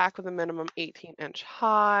back with a minimum 18-inch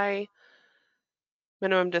high,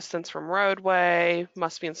 minimum distance from roadway,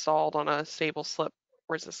 must be installed on a stable slip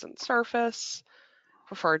resistant surface,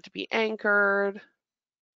 preferred to be anchored,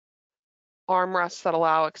 armrests that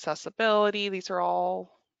allow accessibility. These are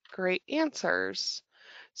all great answers.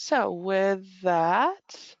 So with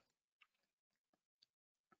that,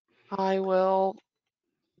 I will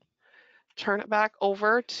turn it back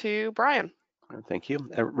over to Brian. Thank you.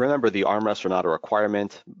 Remember, the armrests are not a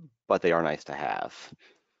requirement, but they are nice to have.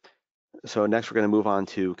 So next we're going to move on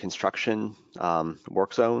to construction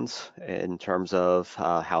work zones in terms of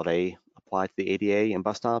how they apply to the ADA and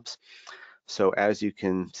bus stops. So as you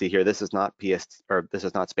can see here, this is not this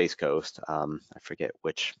is not Space Coast. I forget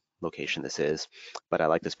which location this is, but I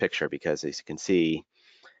like this picture because as you can see,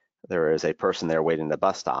 there is a person there waiting at the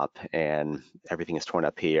bus stop and everything is torn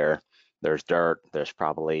up here. There's dirt, there's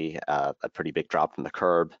probably a pretty big drop from the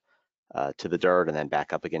curb to the dirt and then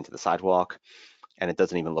back up again to the sidewalk. And it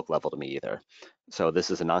doesn't even look level to me either. So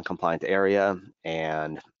this is a non-compliant area,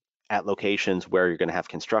 and at locations where you're going to have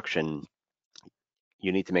construction,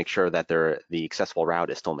 you need to make sure that the accessible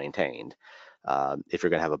route is still maintained. If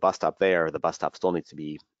you're going to have a bus stop there, the bus stop still needs to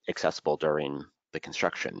be accessible during the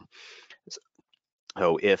construction.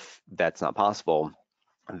 So if that's not possible,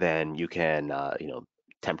 then you can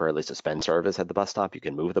temporarily suspend service at the bus stop. You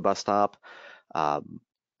can move the bus stop,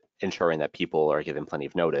 ensuring that people are given plenty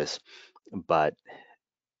of notice. But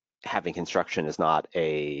having construction is not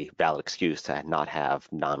a valid excuse to not have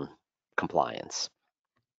non-compliance.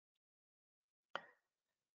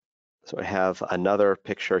 So I have another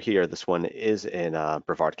picture here. This one is in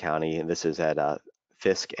Brevard County, and this is at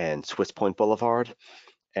Fisk and Swiss Point Boulevard.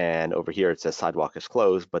 And over here it says sidewalk is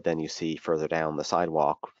closed, but then you see further down the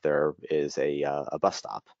sidewalk there is a bus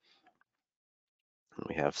stop. And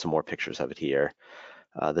we have some more pictures of it here.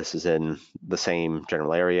 This is in the same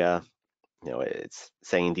general area. It's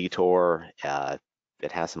saying detour.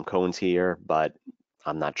 It has some cones here, but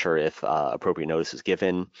I'm not sure if appropriate notice is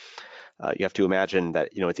given. You have to imagine that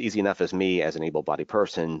it's easy enough as me as an able-bodied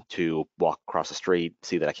person to walk across the street,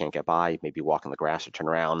 see that I can't get by, maybe walk in the grass or turn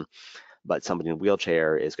around, but somebody in a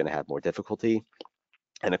wheelchair is going to have more difficulty.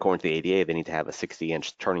 And according to the ADA, they need to have a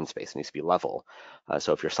 60-inch turning space. It needs to be level.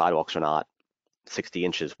 So if your sidewalks are not 60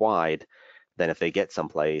 inches wide, then if they get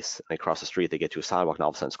someplace and they cross the street, they get to a sidewalk and all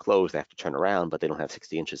of a sudden it's closed, they have to turn around, but they don't have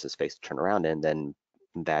 60 inches of space to turn around in, then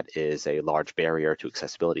that is a large barrier to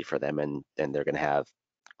accessibility for them, and they're going to have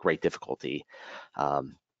great difficulty,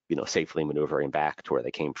 safely maneuvering back to where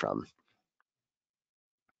they came from.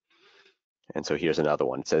 And so here's another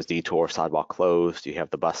one. It says detour, sidewalk closed. You have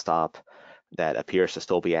the bus stop that appears to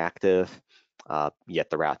still be active, yet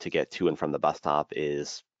the route to get to and from the bus stop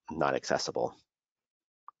is not accessible.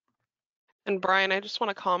 And Brian, I just want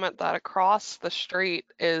to comment that across the street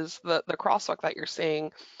is the crosswalk that you're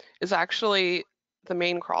seeing is actually the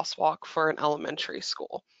main crosswalk for an elementary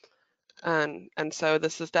school. And so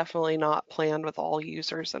this is definitely not planned with all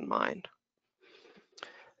users in mind.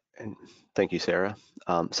 And thank you, Sarah.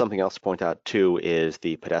 Something else to point out too is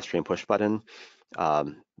the pedestrian push button.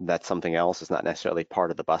 That's something else. It's not necessarily part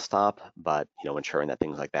of the bus stop, but ensuring that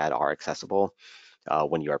things like that are accessible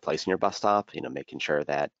when you are placing your bus stop. Making sure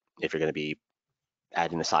that if you're going to be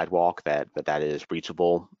adding a sidewalk, that is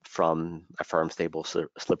reachable from a firm, stable,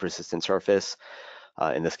 slip-resistant surface.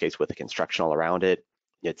 In this case, with the construction all around it,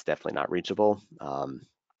 it's definitely not reachable. And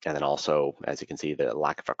then also, as you can see, the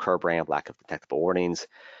lack of a curb ramp, lack of detectable warnings,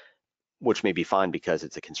 which may be fine because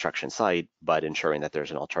it's a construction site, but ensuring that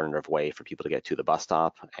there's an alternative way for people to get to the bus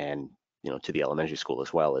stop and to the elementary school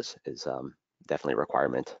as well is definitely a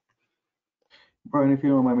requirement. Brian, if you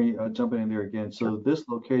don't mind me jumping in there again. So this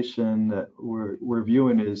location that we're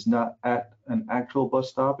viewing is not at an actual bus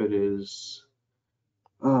stop. It is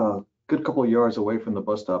a good couple of yards away from the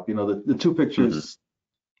bus stop. The two pictures,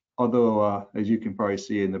 although as you can probably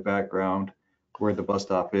see in the background where the bus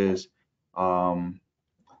stop is,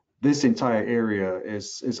 this entire area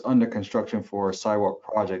is under construction for a sidewalk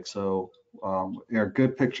project. So there are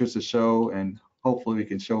good pictures to show, and hopefully we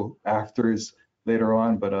can show afters later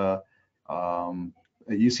on. But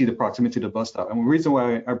you see the proximity to the bus stop. And the reason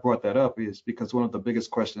why I brought that up is because one of the biggest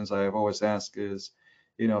questions I have always asked is,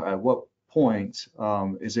 at what point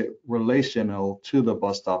is it relational to the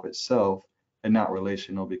bus stop itself and not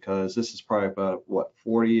relational, because this is probably about, what,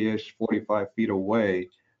 40-ish, 45 feet away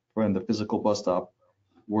from the physical bus stop,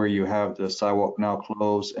 where you have the sidewalk now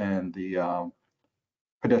closed and the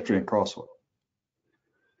pedestrian crosswalk.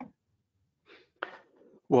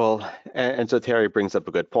 Well, and so Terry brings up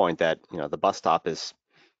a good point that, the bus stop is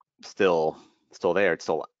still there. It's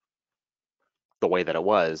still the way that it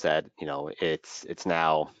was, that, it's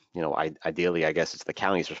now, ideally, I guess it's the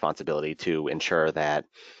county's responsibility to ensure that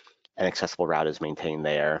an accessible route is maintained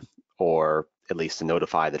there, or at least to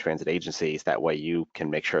notify the transit agencies. That way you can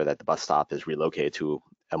make sure that the bus stop is relocated to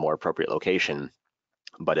a more appropriate location.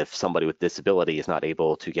 But if somebody with disability is not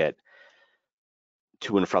able to get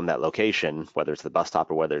to and from that location, whether it's the bus stop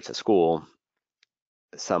or whether it's a school,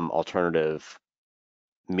 some alternative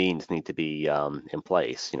means need to be in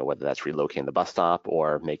place, whether that's relocating the bus stop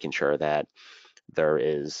or making sure that there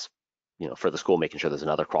is, for the school, making sure there's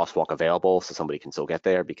another crosswalk available so somebody can still get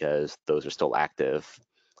there, because those are still active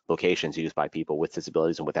locations used by people with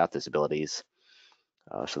disabilities and without disabilities.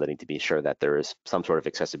 So they need to be sure that there is some sort of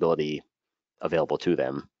accessibility available to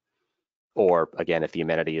them. Or again, if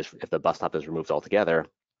the bus stop is removed altogether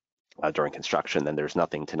during construction, then there's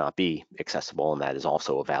nothing to not be accessible, and that is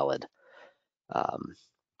also a valid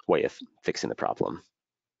way of fixing the problem.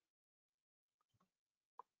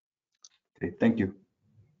 Okay, thank you.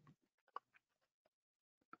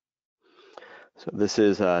 So this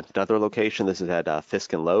is another location. This is at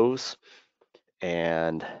Fisk and Lowe's.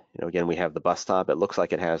 And again, we have the bus stop. It looks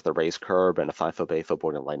like it has the raised curb and a 5-foot bay foot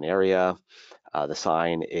boarding line area. The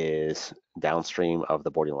sign is downstream of the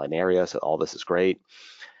boarding line area, so all this is great.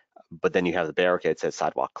 But then you have the barricade that says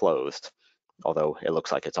sidewalk closed, although it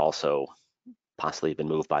looks like it's also possibly been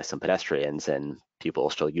moved by some pedestrians and people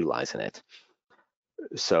are still utilizing it.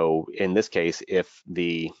 So in this case, if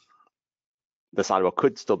the sidewalk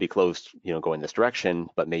could still be closed, going this direction,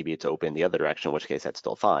 but maybe it's open the other direction, in which case that's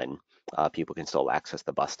still fine. People can still access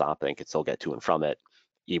the bus stop and can still get to and from it,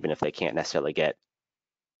 even if they can't necessarily get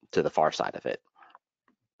to the far side of it.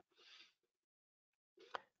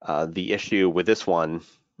 The issue with this one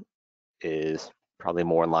is probably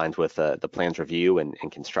more in line with the plans review and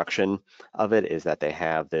construction of it, is that they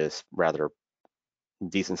have this rather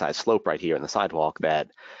decent sized slope right here in the sidewalk that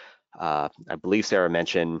I believe Sarah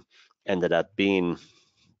mentioned ended up being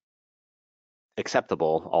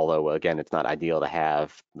acceptable, although again, it's not ideal to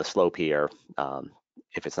have the slope here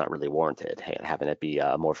if it's not really warranted. Having it be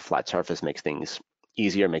more of a flat surface makes things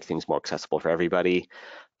easier, makes things more accessible for everybody.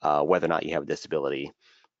 Whether or not you have a disability,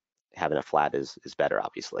 having it flat is better,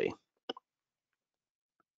 obviously.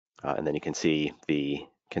 And then you can see the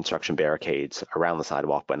construction barricades around the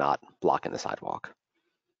sidewalk, but not blocking the sidewalk.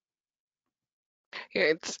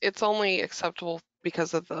 Yeah, it's only acceptable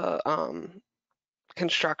because of the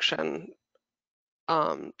construction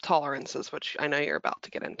tolerances, which I know you're about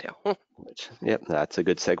to get into. Yep, that's a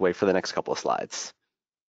good segue for the next couple of slides.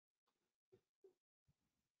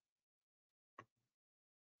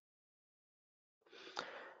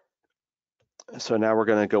 So now we're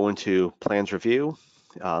going to go into plans review,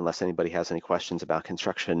 unless anybody has any questions about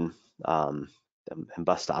construction and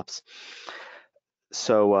bus stops.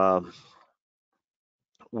 So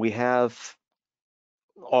we have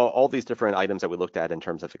all these different items that we looked at in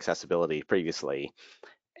terms of accessibility previously,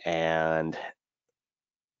 and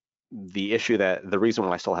the reason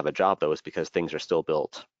why I still have a job though is because things are still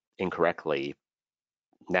built incorrectly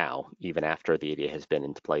now, even after the ADA has been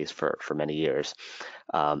into place for many years.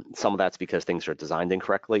 Some of that's because things are designed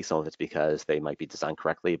incorrectly. Some of it's because they might be designed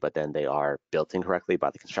correctly, but then they are built incorrectly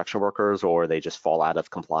by the construction workers, or they just fall out of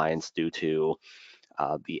compliance due to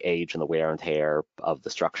the age and the wear and tear of the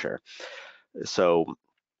structure. So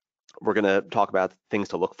we're going to talk about things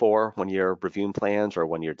to look for when you're reviewing plans or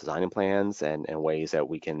when you're designing plans, and ways that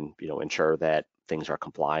we can, ensure that things are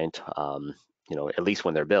compliant, at least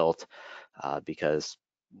when they're built, because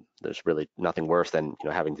there's really nothing worse than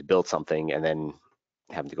having to build something and then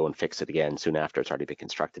having to go and fix it again soon after it's already been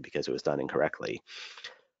constructed because it was done incorrectly.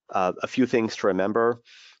 A few things to remember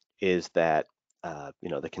is that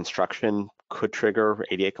the construction could trigger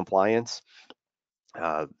ADA compliance.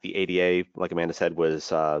 The ADA, like Amanda said,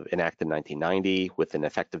 was enacted in 1990 with an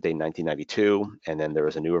effective date in 1992, and then there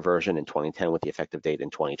was a newer version in 2010 with the effective date in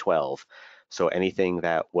 2012. So anything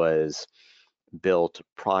that was built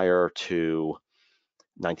prior to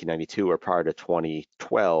 1992 or prior to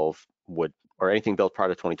 2012 or anything built prior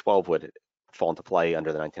to 2012 would fall into play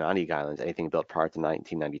under the 1990 guidelines. Anything built prior to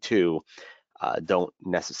 1992 don't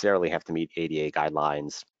necessarily have to meet ADA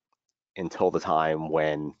guidelines until the time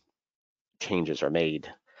when changes are made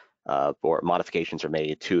or modifications are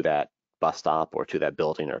made to that bus stop or to that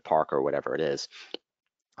building or park or whatever it is.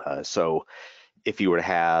 So if you were to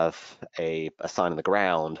have a sign on the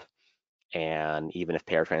ground, and even if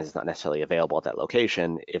paratransit is not necessarily available at that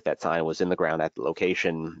location, if that sign was in the ground at the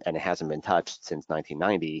location and it hasn't been touched since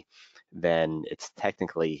 1990, then it's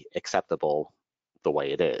technically acceptable the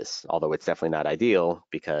way it is, although it's definitely not ideal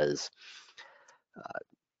because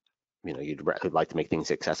you'd like to make things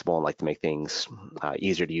accessible and like to make things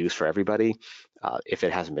easier to use for everybody. If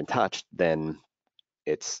it hasn't been touched, then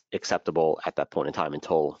it's acceptable at that point in time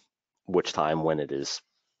until which time when it is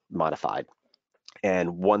modified.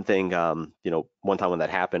 And one thing, one time when that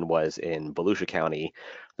happened was in Volusia County.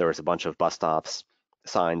 There was a bunch of bus stops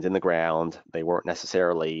signs in the ground. They weren't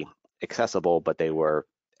necessarily accessible, but they were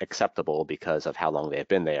acceptable because of how long they had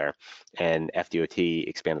been there. And FDOT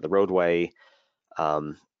expanded the roadway.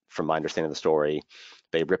 From my understanding of the story,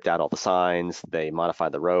 they ripped out all the signs, they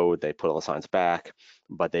modified the road, they put all the signs back,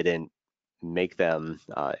 but they didn't make them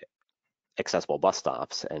accessible bus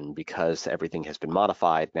stops. And because everything has been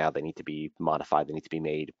modified, now they need to be modified, they need to be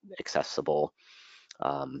made accessible.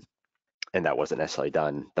 And that wasn't necessarily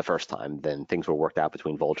done the first time. Then things were worked out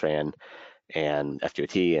between Voltran and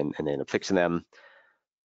FDOT and they ended up fixing them.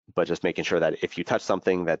 But just making sure that if you touch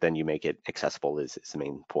something, that then you make it accessible is the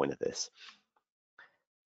main point of this.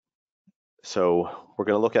 So we're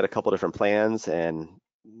going to look at a couple different plans and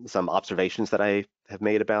some observations that I have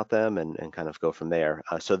made about them and kind of go from there.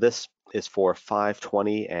 So this is for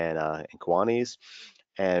 520 and Kiwanis.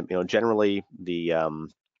 And generally the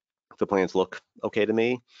plans look okay to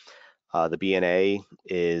me. The BNA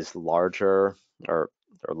is larger or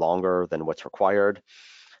longer than what's required.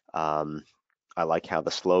 I like how the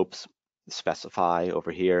slopes specify over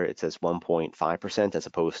here. It says 1.5% as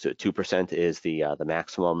opposed to 2% is the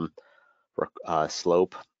maximum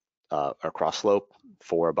slope or cross slope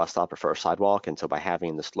for a bus stop or for a sidewalk. And so by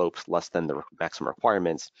having the slopes less than the maximum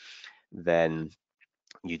requirements, then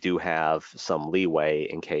you do have some leeway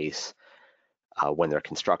in case when they're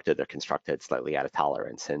constructed slightly out of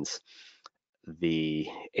tolerance. Since the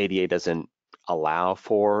ADA doesn't allow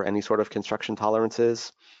for any sort of construction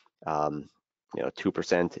tolerances,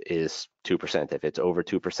 2% is 2%. If it's over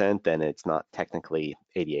 2%, then it's not technically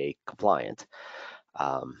ADA compliant.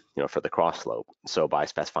 For the cross slope. So by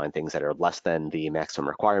specifying things that are less than the maximum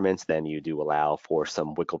requirements, then you do allow for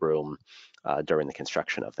some wiggle room during the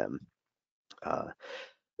construction of them.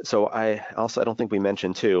 So I don't think we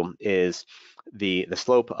mentioned too is the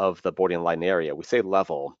slope of the boarding line area. We say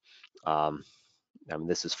level.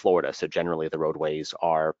 This is Florida, so generally the roadways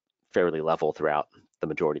are fairly level throughout the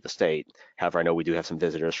majority of the state. However, I know we do have some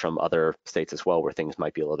visitors from other states as well where things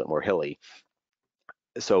might be a little bit more hilly.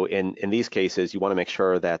 So in these cases, you want to make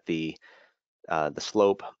sure that the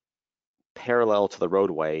slope parallel to the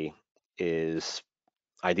roadway is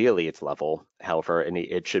ideally it's level. However,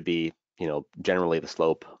 it should be generally the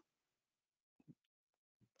slope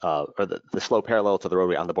or the slope parallel to the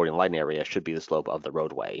roadway on the boarding line area should be the slope of the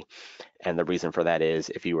roadway. And the reason for that is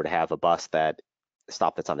if you were to have a bus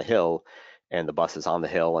that's on the hill and the bus is on the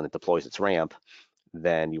hill and it deploys its ramp,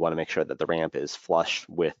 then you want to make sure that the ramp is flush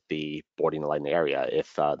with the boarding line area.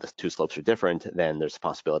 If the two slopes are different, then there's a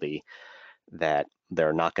possibility that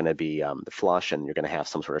they're not going to be flush and you're going to have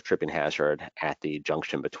some sort of tripping hazard at the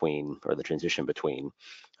junction between or the transition between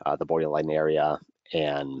the boarding line area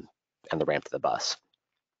and the ramp to the bus.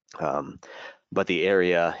 But the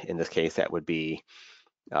area in this case that would be,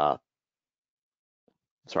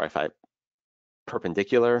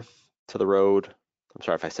 perpendicular to the road. I'm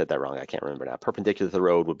sorry if I said that wrong, I can't remember now. Perpendicular to the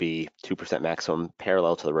road would be 2% maximum.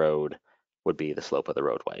 Parallel to the road would be the slope of the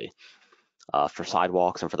roadway. For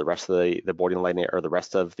sidewalks and for the rest of the boarding line or the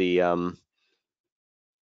rest of the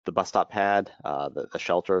bus stop pad, the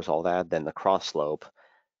shelters, all that, then the cross slope,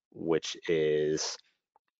 which is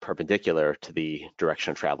perpendicular to the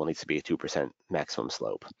direction of travel, needs to be a 2% maximum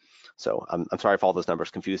slope. So I'm sorry if all those numbers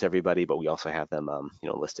confuse everybody, but we also have them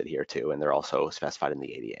listed here too, and they're also specified in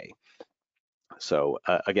the ADA. So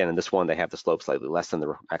again, in this one, they have the slope slightly less than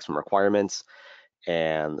the maximum requirements,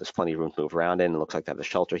 and there's plenty of room to move around in. It looks like they have the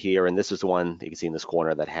shelter here, and this is the one that you can see in this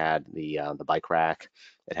corner that had the bike rack.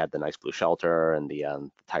 It had the nice blue shelter and the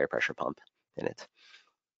tire pressure pump in it.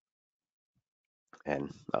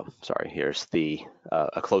 And here's the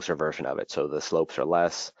a closer version of it. So the slopes are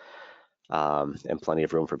less, and plenty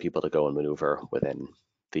of room for people to go and maneuver within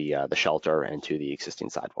the shelter and to the existing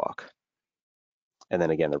sidewalk. And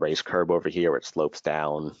then again, the raised curb over here, where it slopes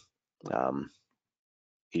down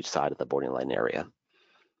each side of the boarding line area.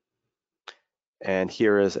 And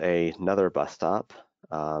here is another bus stop.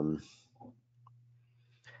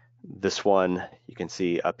 This one you can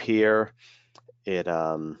see up here, it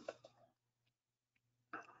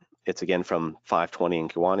It's again from 520 in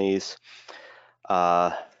Kiwanis.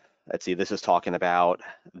 Let's see, this is talking about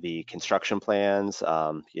the construction plans,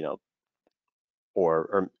 you know,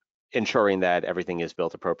 or ensuring that everything is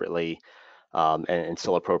built appropriately and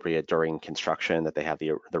still appropriate during construction, that they have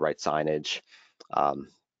the right signage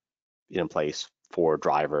in place for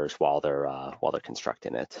drivers while they're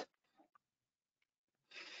constructing it.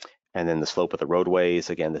 And then the slope of the roadways,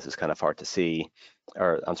 again, this is kind of hard to see,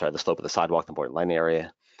 or I'm sorry, the slope of the sidewalk in the borderline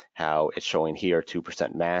area, how it's showing here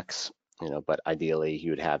 2% max, you know, but ideally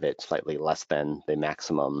you would have it slightly less than the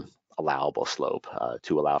maximum allowable slope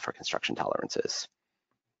to allow for construction tolerances.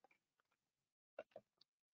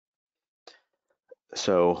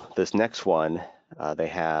 So this next one, they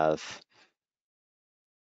have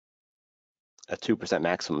a 2%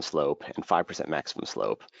 maximum slope and 5% maximum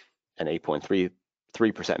slope and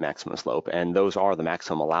 8.33% maximum slope, and those are the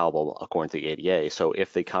maximum allowable according to the ADA. So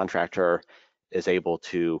if the contractor is able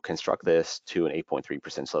to construct this to an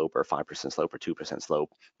 8.3% slope or 5% slope or 2% slope,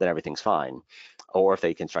 then everything's fine. Or if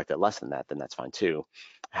they construct it less than that, then that's fine too.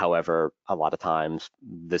 However, a lot of times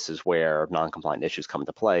this is where non-compliant issues come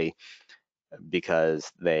into play, because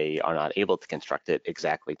they are not able to construct it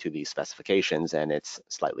exactly to these specifications and it's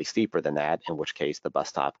slightly steeper than that, in which case the bus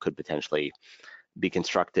stop could potentially be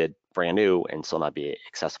constructed brand new and still not be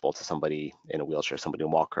accessible to somebody in a wheelchair, somebody in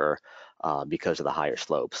a walker, because of the higher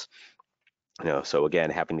slopes. You know, so again,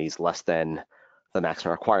 having these less than the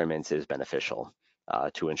maximum requirements is beneficial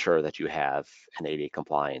to ensure that you have an ADA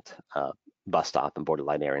compliant bus stop and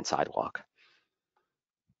borderline area and sidewalk.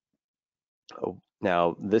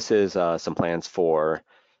 Now, this is some plans for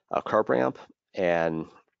a curb ramp, and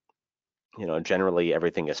you know, generally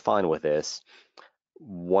everything is fine with this.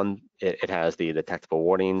 It has the detectable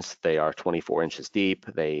warnings. They are 24 inches deep.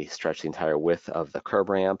 They stretch the entire width of the curb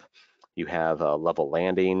ramp. You have a level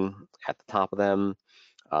landing at the top of them.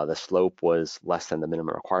 The slope was less than the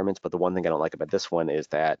minimum requirements, but the one thing I don't like about this one is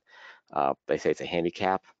that they say it's a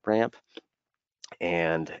handicap ramp,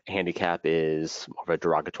 and handicap is more of a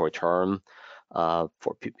derogatory term.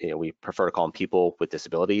 We prefer to call them people with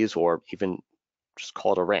disabilities, or even just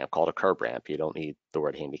call it a ramp, call it a curb ramp. You don't need the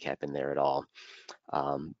word handicap in there at all.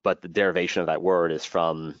 But the derivation of that word is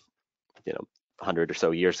from, 100 or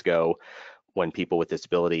so years ago, when people with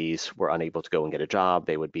disabilities were unable to go and get a job.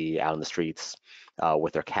 They would be out on the streets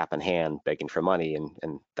with their cap in hand, begging for money,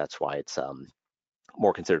 and that's why it's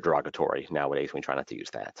more considered derogatory nowadays. We try not to use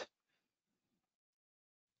that.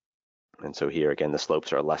 And so here again, the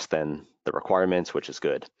slopes are less than the requirements, which is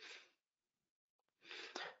good.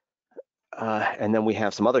 And then we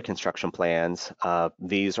have some other construction plans.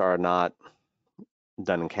 These are not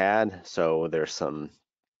done in CAD, so there's some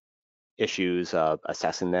issues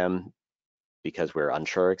assessing them because we're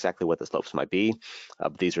unsure exactly what the slopes might be.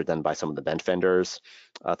 These are done by some of the bench vendors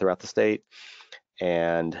throughout the state.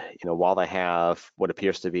 And while they have what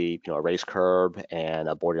appears to be a raised curb and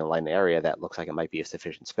a borderline area that looks like it might be a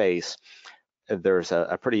sufficient space, there's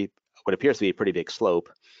what appears to be a pretty big slope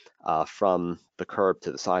from the curb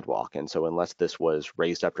to the sidewalk. And so unless this was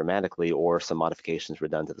raised up dramatically or some modifications were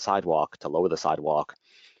done to the sidewalk to lower the sidewalk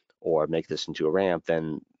or make this into a ramp,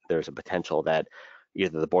 then there's a potential that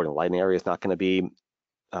either the borderline area is not going to be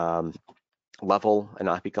level and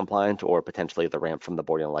not be compliant, or potentially the ramp from the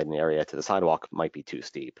borderline area to the sidewalk might be too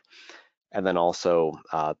steep. And then also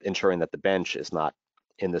ensuring that the bench is not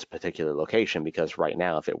in this particular location, because right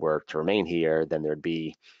now, if it were to remain here, then there'd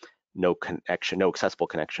be no connection, no accessible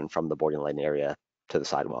connection from the borderline area to the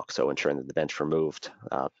sidewalk. So ensuring that the bench removed,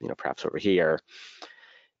 perhaps over here,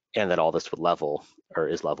 and that all this would level or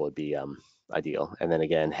is level would be ideal. And then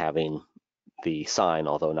again, having the sign,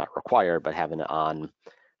 although not required, but having it on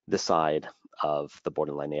this side of the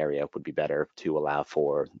borderline area would be better to allow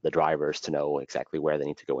for the drivers to know exactly where they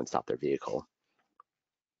need to go and stop their vehicle.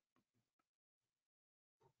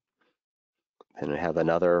 And we have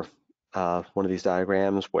another one of these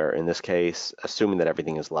diagrams where, in this case, assuming that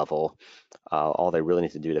everything is level, all they really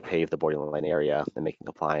need to do to pave the borderline area and make it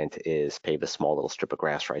compliant is pave a small little strip of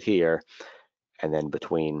grass right here. And then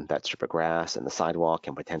between that strip of grass and the sidewalk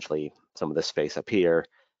and potentially some of this space up here,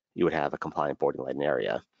 you would have a compliant borderline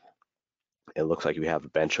area. It looks like you have a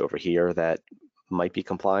bench over here that might be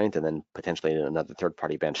compliant, and then potentially another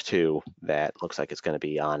third-party bench too that looks like it's going to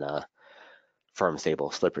be on a firm,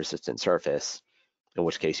 stable, slip-resistant surface, in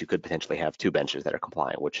which case you could potentially have two benches that are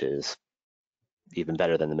compliant, which is even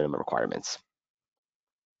better than the minimum requirements.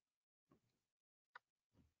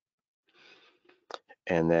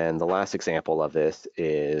 And then the last example of this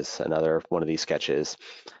is another one of these sketches.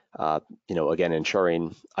 Again,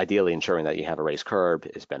 ideally ensuring that you have a raised curb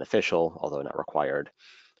is beneficial, although not required.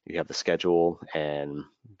 you have the schedule and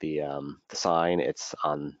the sign. It's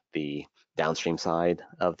on the downstream side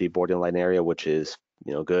of the boarding line area, which is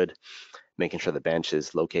good. Making sure the bench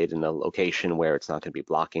is located in a location where it's not going to be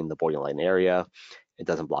blocking the boarding line area. It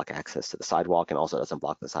doesn't block access to the sidewalk and also doesn't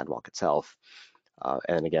block the sidewalk itself.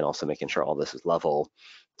 And again, also making sure all this is level.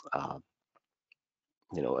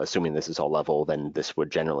 Assuming this is all level, then this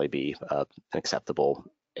would generally be an accessible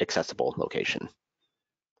location.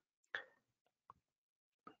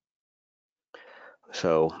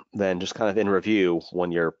 So then just kind of in review,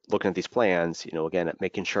 when you're looking at these plans, again,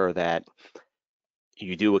 making sure that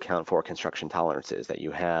you do account for construction tolerances, that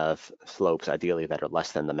you have slopes ideally that are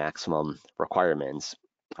less than the maximum requirements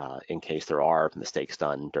in case there are mistakes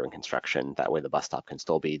done during construction. That way the bus stop can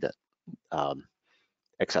still be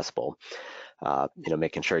accessible.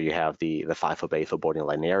 Making sure you have the 5-foot bay for boarding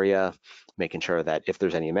line area, making sure that if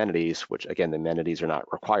there's any amenities, which again, the amenities are not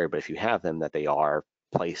required, but if you have them, that they are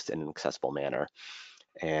placed in an accessible manner.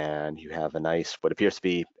 And you have a nice, what appears to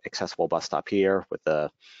be accessible bus stop here with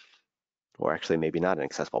or actually maybe not an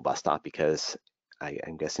accessible bus stop because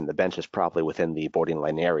I'm guessing the bench is probably within the boarding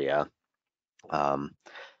line area.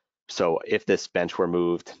 So if this bench were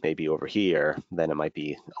moved maybe over here, then it might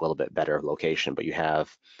be a little bit better location, but you have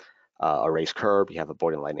a raised curb, you have a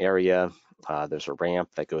boarding line area, there's a ramp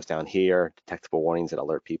that goes down here, detectable warnings that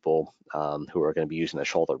alert people who are going to be using the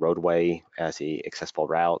shoulder roadway as the accessible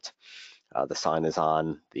route. The sign is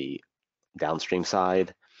on the downstream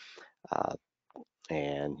side.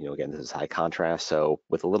 And again, this is high contrast. So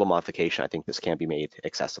with a little modification, I think this can be made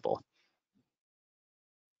accessible.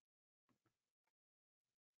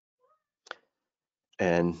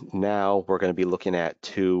 And now we're going to be looking at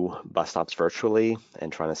 2 bus stops virtually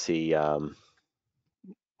and trying to see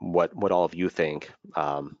what all of you think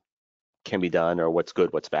can be done or what's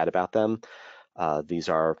good, what's bad about them. These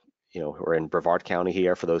are, we're in Brevard County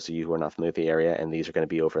here for those of you who are not familiar with the area, and these are going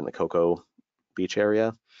to be over in the Cocoa Beach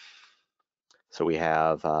area. So we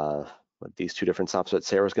have these 2 different stops that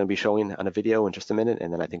Sarah's going to be showing on a video in just a minute,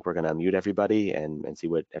 and then I think we're going to mute everybody and see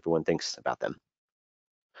what everyone thinks about them.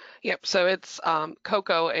 Yep, so it's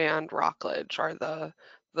Cocoa and Rockledge are the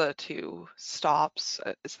 2 stops.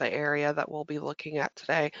 Is the area that we'll be looking at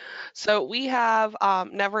today. So we have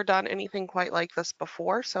never done anything quite like this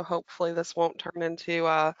before, so hopefully this won't turn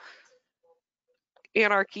into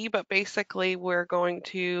anarchy, but basically we're going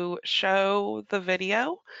to show the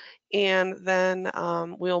video and then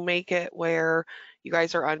we'll make it where you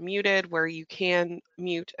guys are unmuted, where you can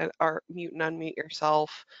mute and unmute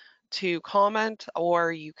yourself to comment,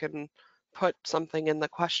 or you can put something in the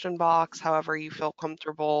question box, however you feel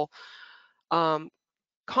comfortable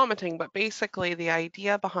commenting. But basically the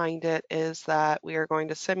idea behind it is that we are going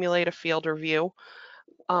to simulate a field review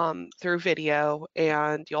through video,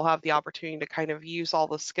 and you'll have the opportunity to kind of use all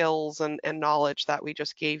the skills and knowledge that we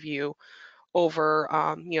just gave you over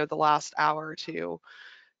the last hour or two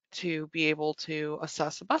to be able to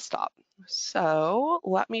assess a bus stop. So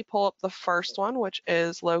let me pull up the first one, which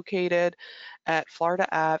is located at Florida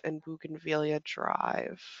Ave and Bougainvillea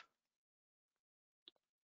Drive.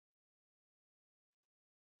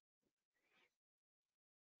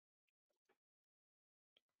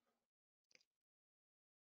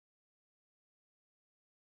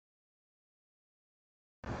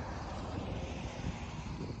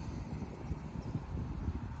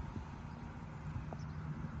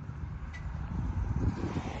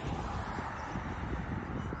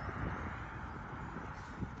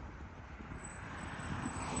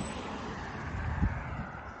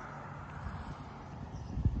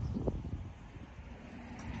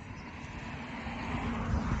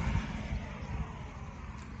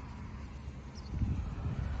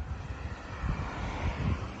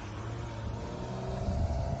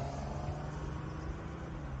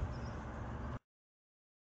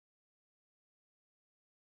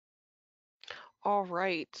 All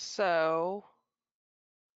right, so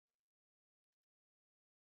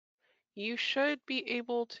you should be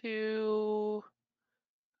able to,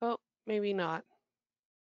 oh, maybe not.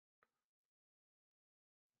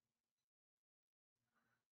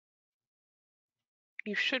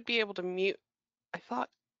 You should be able to mute. I thought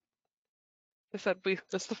I said this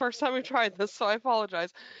is the first time we tried this, so I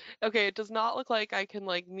apologize. Okay, it does not look like I can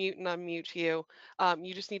like mute and unmute you.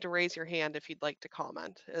 You just need to raise your hand if you'd like to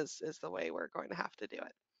comment, is the way we're going to have to do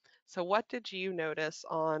it. So what did you notice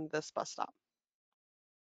on this bus stop?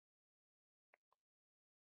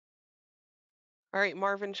 All right,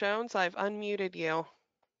 Marvin Jones, I've unmuted you.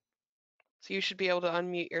 So you should be able to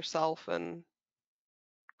unmute yourself and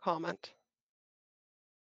comment.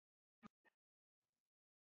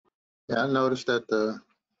 Yeah, I noticed that the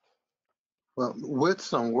Well, with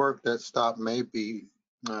some work, that stop may be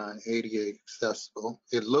ADA accessible.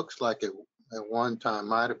 It looks like it at one time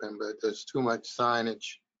might have been, but there's too much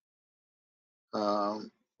signage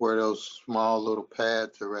where those small little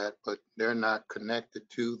pads are at, but they're not connected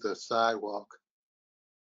to the sidewalk.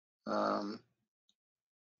 To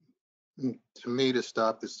me, the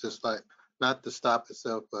stop is just like, not the stop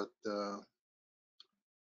itself, but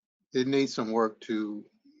it needs some work to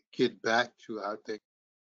get back to, I think.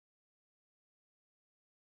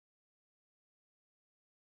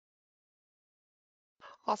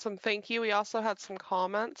 Awesome, thank you. We also had some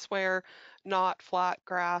comments where not flat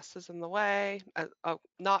grass is in the way,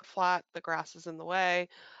 not flat, the grass is in the way,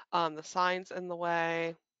 the sign's in the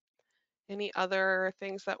way. Any other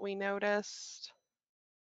things that we noticed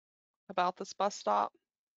about this bus stop?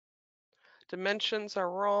 Dimensions are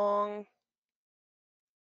wrong.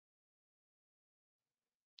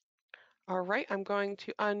 All right, I'm going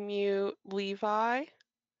to unmute Levi.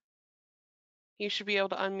 You should be able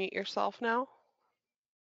to unmute yourself now.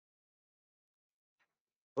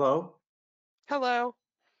 Hello? Hello.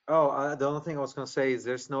 Oh, the only thing I was gonna say is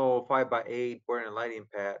there's no 5x8 burning lighting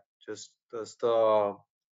pad, just the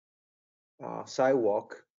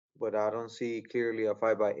sidewalk, but I don't see clearly a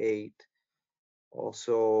 5x8.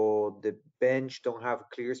 Also, the bench don't have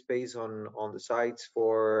clear space on the sides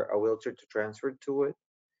for a wheelchair to transfer to it.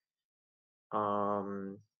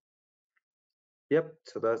 Yep,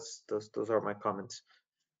 so those are my comments.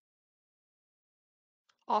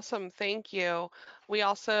 Awesome, thank you. We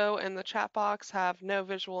also in the chat box have no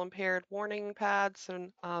visual impaired warning pads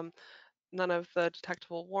and none of the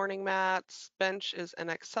detectable warning mats. Bench is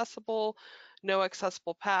inaccessible. No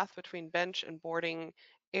accessible path between bench and boarding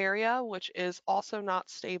area, which is also not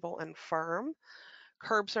stable and firm.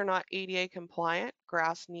 Curbs are not ADA compliant.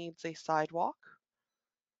 Grass needs a sidewalk.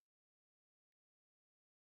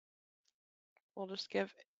 We'll just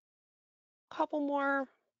give a couple more,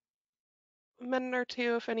 a minute or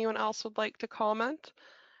two if anyone else would like to comment.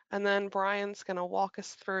 And then Brian's going to walk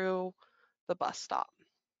us through the bus stop.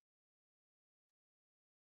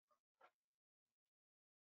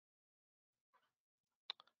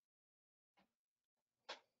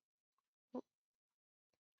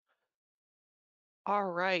 All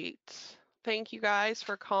right. Thank you guys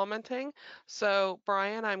for commenting. So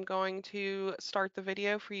Brian, I'm going to start the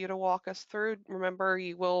video for you to walk us through. Remember,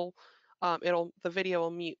 you will, the video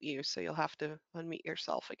will mute you, so you'll have to unmute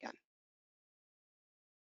yourself again.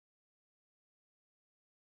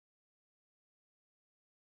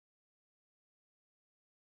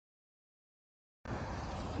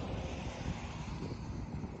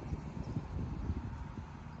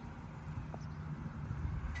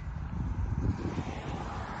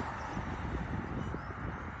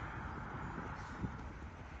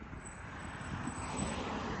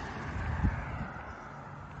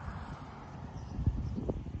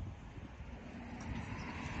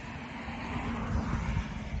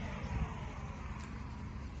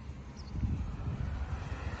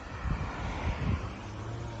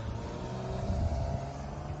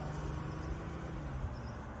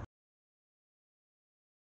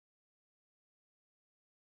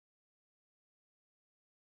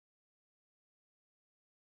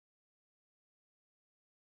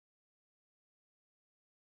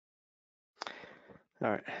 All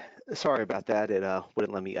right, sorry about that. It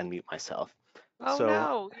wouldn't let me unmute myself. Oh So,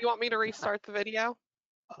 no, you want me to restart the video?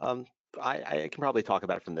 I can probably talk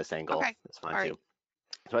about it from this angle. Okay, That's fine all right. too.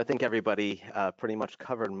 So I think everybody pretty much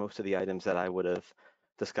covered most of the items that I would have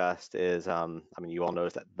discussed. Is I mean, you all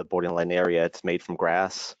noticed that the boarding line area, it's made from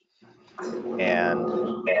grass, and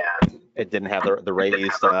it didn't have the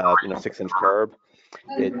raised 6-inch curb.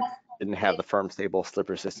 It didn't have the firm, stable,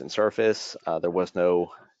 slip-resistant surface. There was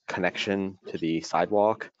no connection to the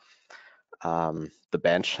sidewalk. The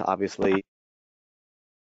bench, obviously.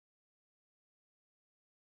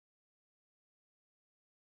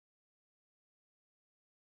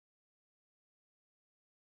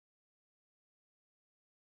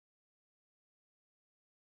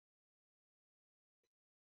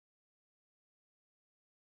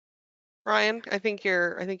 Ryan, I think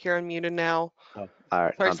you're unmuted now. Oh, all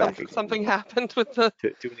right, Sorry, I'm back again. something happened with the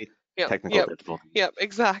Too many technical difficulties. Yep,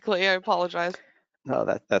 exactly. I apologize. No,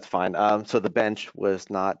 that's fine. So the bench was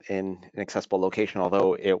not in an accessible location,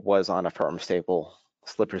 although it was on a firm, stable,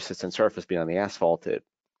 slip-resistant surface being on the asphalt. It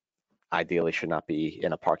ideally should not be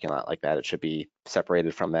in a parking lot like that. It should be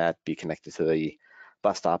separated from that, be connected to the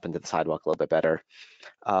bus stop and to the sidewalk a little bit better.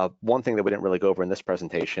 One thing that we didn't really go over in this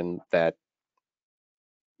presentation that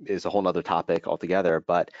is a whole nother topic altogether,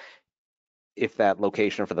 but if that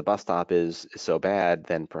location for the bus stop is so bad,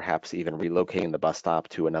 then perhaps even relocating the bus stop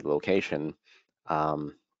to another location,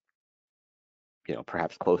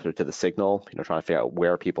 perhaps closer to the signal, trying to figure out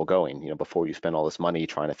where are people going, before you spend all this money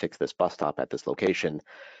trying to fix this bus stop at this location,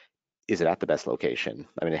 is it at the best location?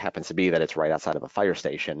 I mean, it happens to be that it's right outside of a fire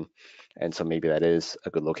station. And so maybe that is a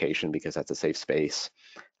good location because that's a safe space.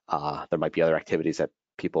 There might be other activities that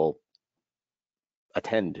people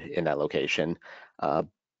attend in that location.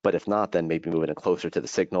 But if not, then maybe moving it closer to the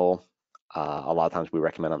signal. A lot of times we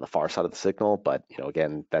recommend on the far side of the signal, but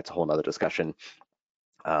again, that's a whole nother discussion.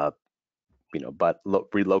 But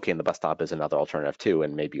relocating the bus stop is another alternative too,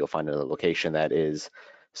 and maybe you'll find another location that is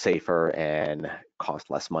safer and cost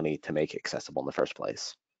less money to make accessible in the first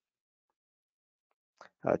place.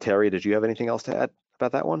 Terry, did you have anything else to add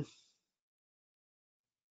about that one?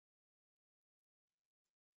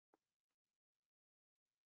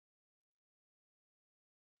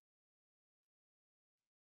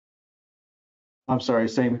 I'm sorry,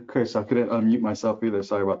 same, Chris, I couldn't unmute myself either,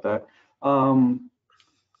 sorry about that.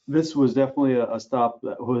 This was definitely a stop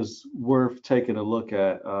that was worth taking a look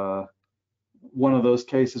at. One of those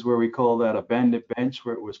cases where we call that abandoned bench,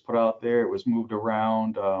 where it was put out there, it was moved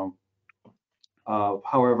around.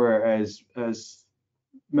 However, as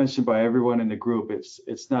mentioned by everyone in the group,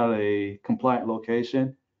 it's not a compliant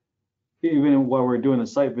location. Even while we're doing the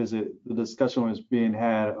site visit, the discussion was being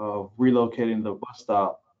had of relocating the bus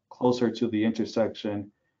stop closer to the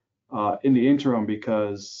intersection in the interim,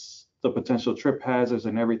 because the potential trip hazards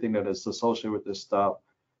and everything that is associated with this stop.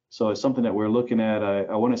 So it's something that we're looking at.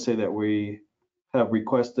 I want to say that we have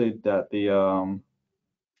requested that the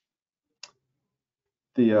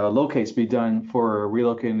locates be done for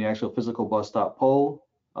relocating the actual physical bus stop pole,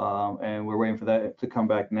 and we're waiting for that to come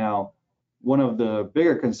back now. One of the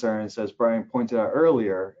bigger concerns, as Brian pointed out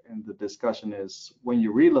earlier in the discussion, is when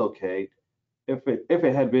you relocate, if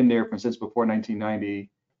it had been there, for instance, before 1990,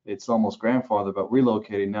 it's almost grandfathered, but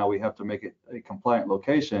relocating now we have to make it a compliant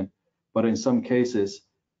location. But in some cases,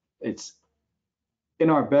 it's in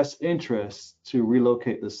our best interest to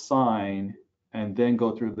relocate the sign and then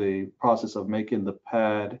go through the process of making the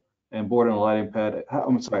pad and board and lighting pad,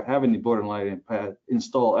 I'm sorry, having the board and lighting pad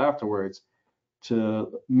installed afterwards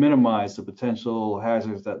to minimize the potential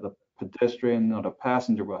hazards that the pedestrian or the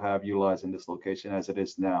passenger will have utilizing this location as it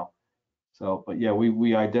is now. So, but yeah,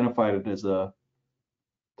 we identified it as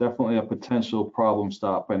definitely a potential problem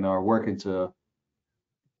stop and are working to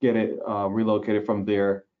get it relocated from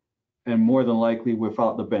there, and more than likely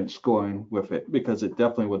without the bench going with it, because it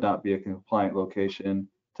definitely would not be a compliant location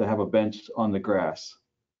to have a bench on the grass.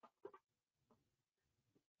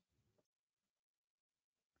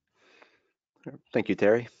 Thank you,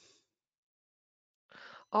 Terry.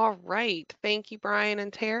 All right, thank you, Brian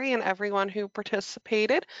and Terry, and everyone who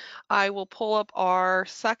participated. I will pull up our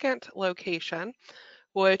second location,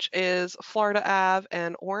 which is Florida Ave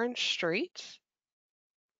and Orange Street.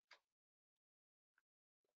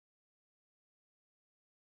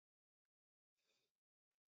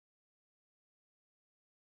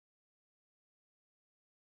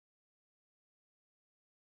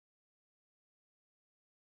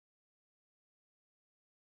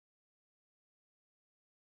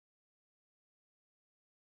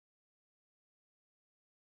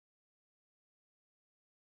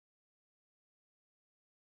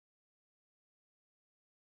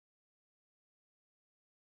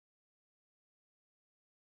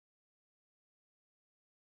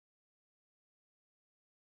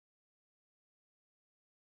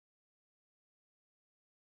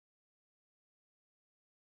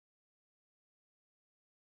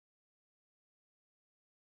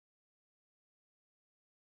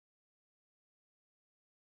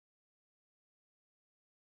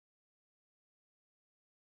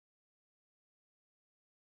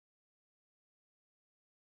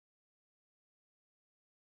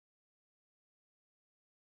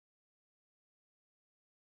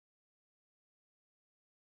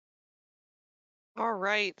 All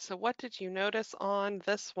right, so what did you notice on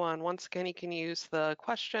this one? Once again, you can use the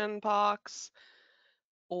question box,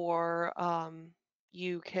 or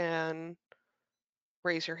you can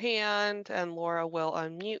raise your hand and Laura will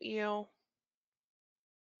unmute you. All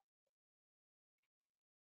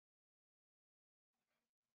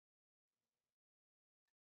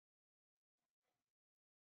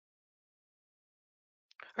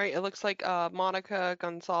right, it looks like Monica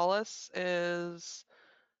Gonzalez is.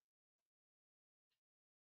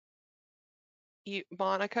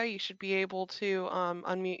 Monica, you should be able to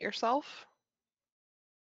unmute yourself.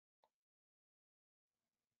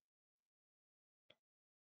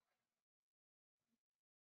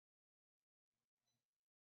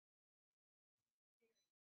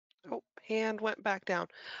 hand went back down.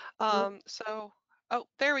 So, oh,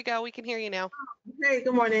 there we go. We can hear you now. Hey,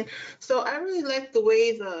 good morning. So I really like the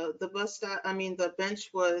way the bus stop, I mean, the bench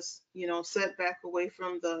was, you know, set back away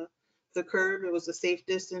from the curb. It was a safe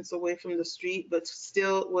distance away from the street, but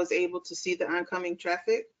still was able to see the oncoming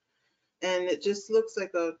traffic. And it just looks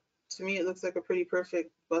like to me, it looks like a pretty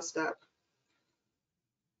perfect bus stop.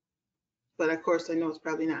 But of course, I know it's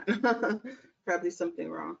probably not. Probably something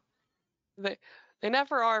wrong. They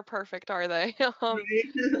never are perfect, are they? Right?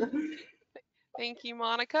 Thank you,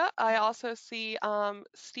 Monica. I also see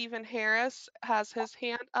Stephen Harris has his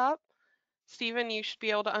hand up. Stephen, you should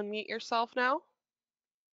be able to unmute yourself now.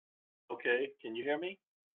 Okay, can you hear me?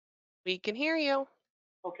 We can hear you.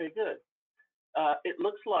 Okay, good. It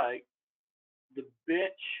looks like the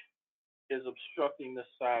bench is obstructing the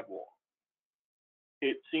sidewalk.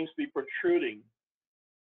 It seems to be protruding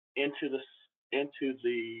into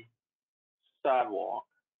the sidewalk,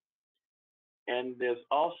 and there's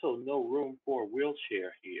also no room for a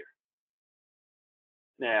wheelchair here.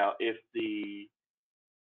 Now, if the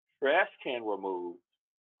trash can were moved,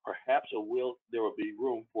 perhaps there would be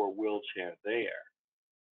room for a wheelchair there.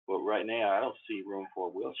 But right now, I don't see room for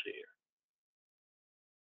a wheelchair.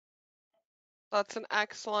 That's an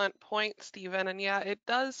excellent point, Stephen. And yeah, it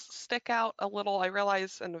does stick out a little. I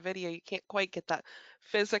realize in the video you can't quite get that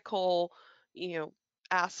physical,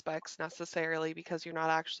 aspects necessarily because you're not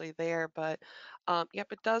actually there. But yep,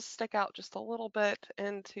 it does stick out just a little bit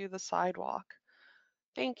into the sidewalk.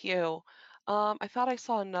 Thank you. I thought I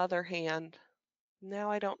saw another hand.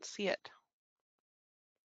 Now I don't see it.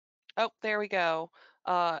 Oh, there we go.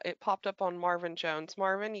 It popped up on Marvin Jones.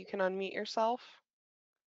 Marvin, you can unmute yourself.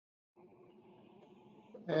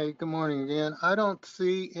 Hey, good morning again. I don't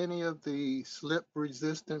see any of the slip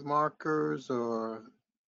resistant markers or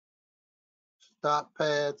stop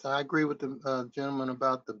pads. I agree with the gentleman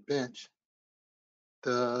about the bench.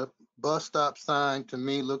 The bus stop sign to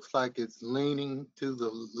me looks like it's leaning to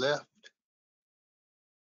the left.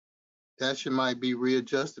 That should might be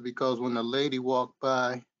readjusted because when the lady walked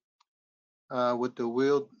by with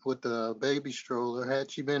the baby stroller,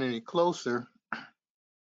 had she been any closer,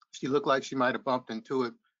 she looked like she might have bumped into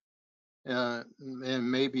it,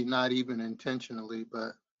 and maybe not even intentionally.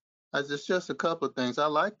 But it's just a couple of things. I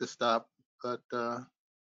like the stop, but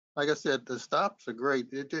like I said, the stops are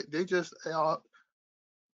great. They just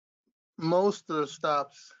most of the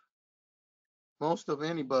stops, most of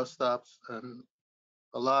any bus stops, and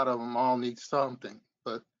a lot of them all need something.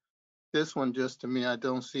 But this one, just to me, I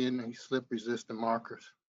don't see any slip resistant markers.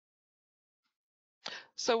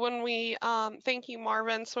 So when we, thank you,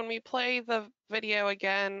 Marvin. So when we play the video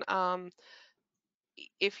again, I'm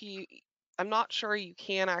not sure you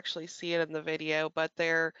can actually see it in the video, but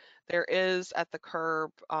there is at the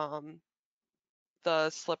curb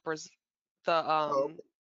the slippers, the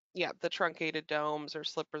truncated domes or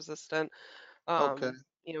slip resistant. Okay.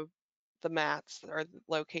 The mats are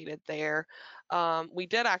located there. We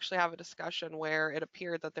did actually have a discussion where it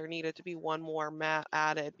appeared that there needed to be one more mat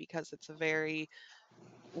added because it's a very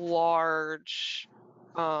large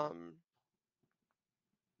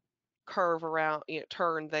curve around,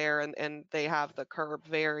 turn there, and they have the curb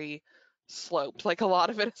very sloped, like a lot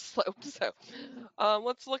of it is sloped. So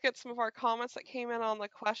let's look at some of our comments that came in on the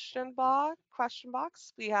question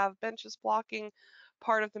box. We have benches blocking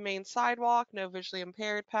part of the main sidewalk, no visually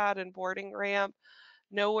impaired pad and boarding ramp,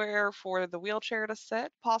 nowhere for the wheelchair to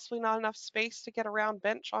sit, possibly not enough space to get around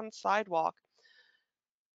bench on sidewalk.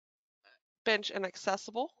 Bench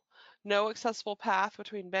inaccessible. No accessible path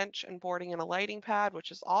between bench and boarding and a lighting pad, which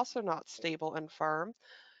is also not stable and firm.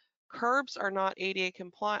 Curbs are not ADA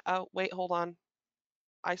compliant. Oh, wait, hold on.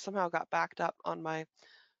 I somehow got backed up on my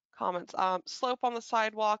comments. Slope on the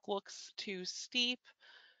sidewalk looks too steep.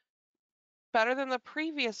 Better than the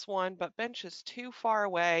previous one, but bench is too far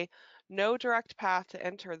away. No direct path to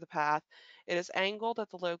enter the path. It is angled at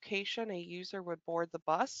the location a user would board the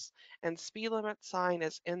bus, and speed limit sign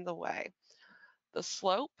is in the way. The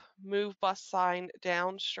slope, move bus sign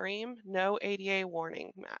downstream, no ADA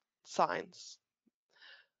warning signs.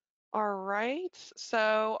 All right,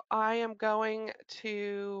 so I am going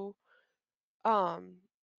to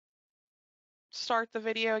start the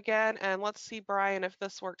video again, and let's see, Brian, if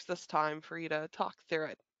this works this time for you to talk through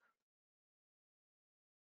it.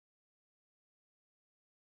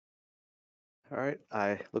 All right,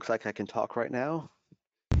 looks like I can talk right now.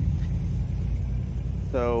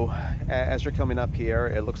 So as you're coming up here,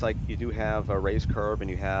 it looks like you do have a raised curb and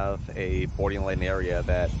you have a boarding lane area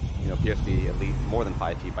that appears to be at least more than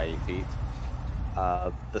 5 feet by 8 feet.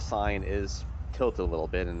 The sign is tilted a little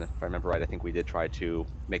bit, and if I remember right, I think we did try to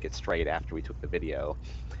make it straight after we took the video.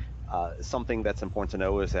 Something that's important to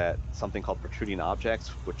know is that something called protruding objects,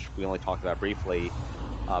 which we only talked about briefly,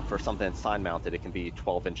 for something that's sign mounted, it can be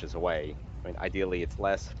 12 inches away. I mean, ideally it's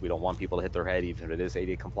less. We don't want people to hit their head even if it is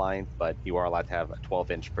ADA compliant, but you are allowed to have a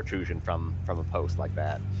 12-inch protrusion from a post like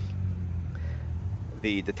that.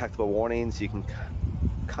 The detectable warnings you can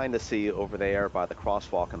kind of see over there by the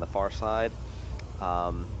crosswalk on the far side.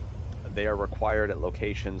 They are required at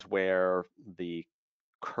locations where the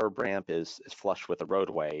curb ramp is flush with the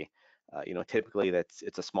roadway. You know, typically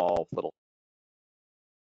it's a small little.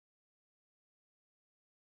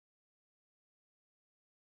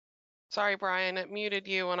 Sorry, Brian, it muted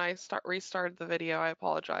you when I restarted the video. I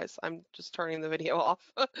apologize. I'm just turning the video off.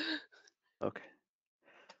 Okay.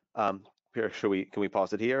 Here, can we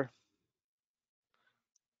pause it here?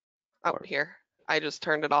 Up here. I just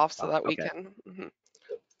turned it off so that we okay. can.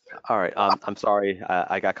 All right. I'm sorry.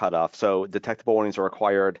 I got cut off. So detectable warnings are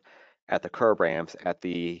required at the curb ramps at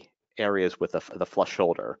the areas with the flush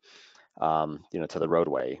shoulder, you know, to the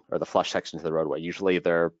roadway, or the flush section to the roadway. Usually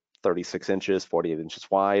they're 36 inches, 48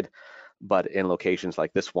 inches wide, but in locations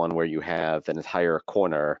like this one where you have an entire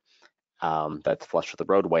corner that's flush with the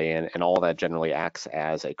roadway and all that generally acts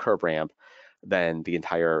as a curb ramp, then the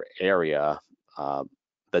entire area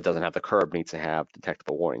that doesn't have the curb needs to have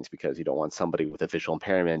detectable warnings, because you don't want somebody with a visual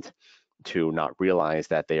impairment to not realize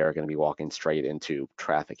that they are going to be walking straight into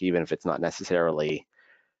traffic, even if it's not necessarily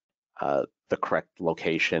the correct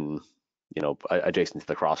location, you know, adjacent to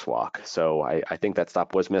the crosswalk. So I think that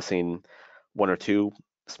stop was missing one or two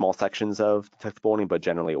small sections of detectable warning, but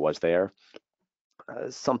generally it was there.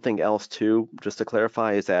 Something else too, just to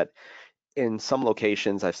clarify, is that in some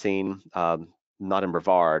locations I've seen, not in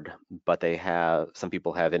Brevard, but some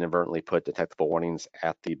people have inadvertently put detectable warnings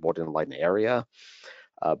at the boarding light area.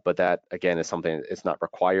 But that, again, is something it's not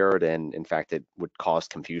required, and in fact, it would cause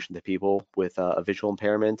confusion to people with a visual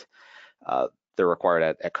impairment. They're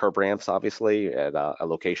required at curb ramps, obviously, at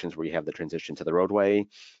locations where you have the transition to the roadway.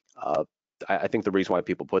 I think the reason why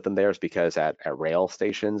people put them there is because at rail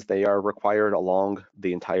stations, they are required along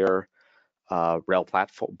the entire rail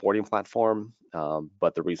platform, boarding platform.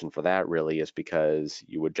 But the reason for that really is because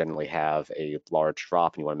you would generally have a large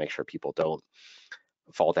drop and you want to make sure people don't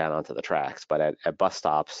fall down onto the tracks. But at bus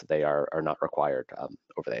stops, they are not required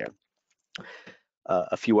over there.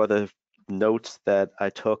 A few other notes that I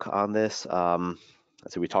took on this. So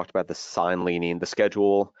we talked about the sign leaning. The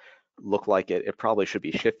schedule looked like it probably should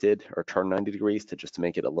be shifted or turned 90 degrees to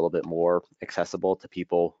make it a little bit more accessible to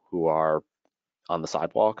people who are on the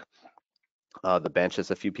sidewalk. The bench,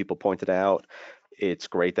 as a few people pointed out, it's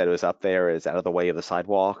great that it was up there, it's out of the way of the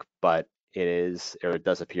sidewalk, but it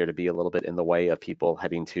does appear to be a little bit in the way of people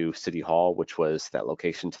heading to City Hall, which was that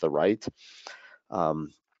location to the right.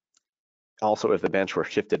 Also, if the bench were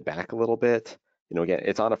shifted back a little bit, you know, again,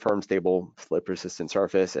 it's on a firm, stable, slip-resistant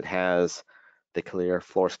surface. It has the clear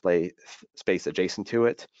floor space adjacent to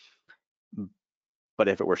it. But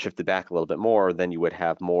if it were shifted back a little bit more, then you would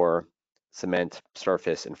have more cement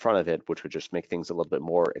surface in front of it, which would just make things a little bit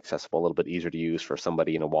more accessible, a little bit easier to use for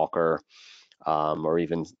somebody in a walker, or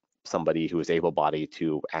even somebody who is able-bodied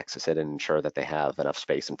to access it and ensure that they have enough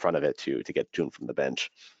space in front of it to get to and from the bench.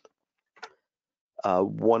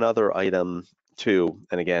 One other item too,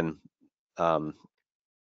 and again,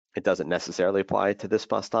 it doesn't necessarily apply to this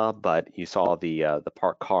bus stop, but you saw the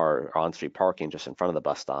parked car or on-street parking just in front of the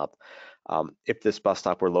bus stop. If this bus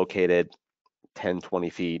stop were located 10, 20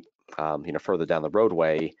 feet, you know, further down the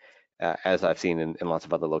roadway, as I've seen in lots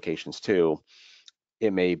of other locations too,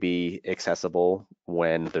 it may be accessible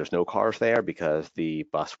when there's no cars there because the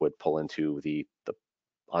bus would pull into the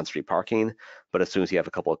on-street parking. But as soon as you have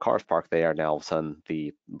a couple of cars parked there, now all of a sudden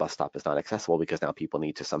the bus stop is not accessible because now people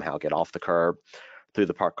need to somehow get off the curb, through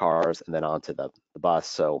the parked cars, and then onto the bus.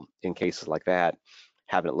 So in cases like that,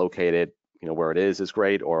 having it located, you know, where it is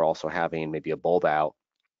great, or also having maybe a bulb out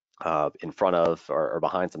in front of or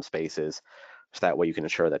behind some spaces, so that way you can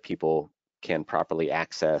ensure that people can properly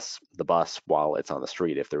access the bus while it's on the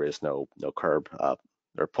street. If there is no curb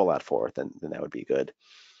or pullout for it, then that would be good.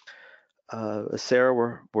 Sarah,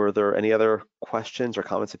 were there any other questions or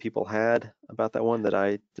comments that people had about that one that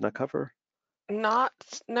I did not cover?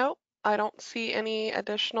 Nope, I don't see any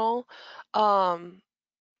additional.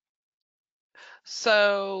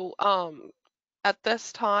 At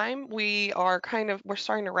this time, we're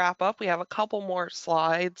starting to wrap up. We have a couple more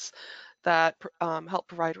slides that help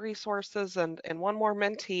provide resources and one more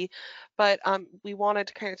Menti, but we wanted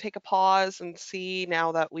to kind of take a pause and see,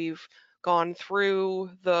 now that we've gone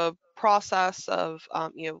through the process of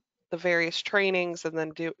you know, the various trainings and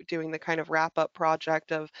then doing the kind of wrap up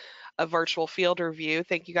project of a virtual field review.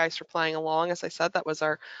 Thank you guys for playing along. As I said, that was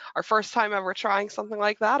our first time ever trying something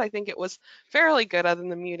like that. I think it was fairly good other than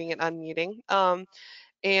the muting and unmuting.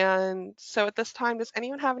 And so at this time, does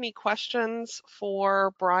anyone have any questions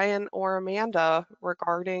for Brian or Amanda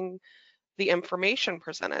regarding the information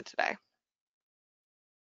presented today?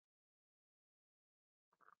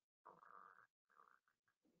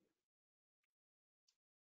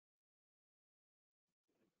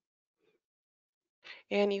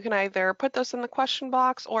 And you can either put those in the question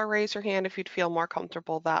box or raise your hand if you'd feel more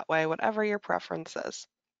comfortable that way, whatever your preference is.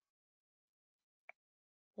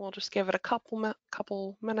 We'll just give it a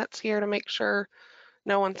couple minutes here to make sure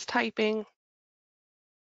no one's typing.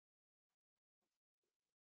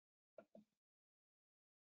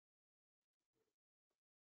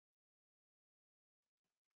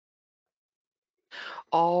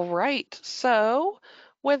 All right, so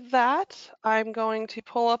with that, I'm going to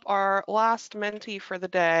pull up our last Menti for the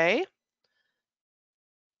day.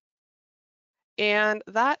 And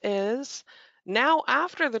that is, now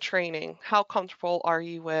after the training, how comfortable are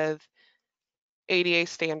you with ADA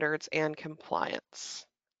standards and compliance?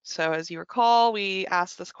 So as you recall, we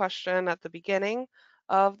asked this question at the beginning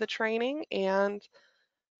of the training, and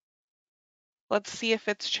let's see if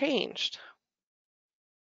it's changed.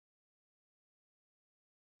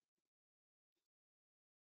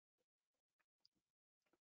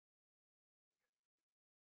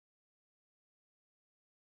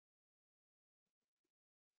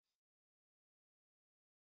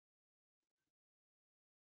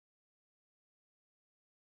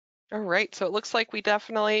 All right, so it looks like we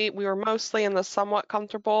were mostly in the somewhat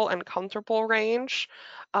comfortable and comfortable range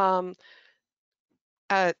at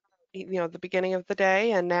the beginning of the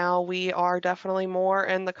day, and now we are definitely more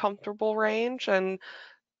in the comfortable range, and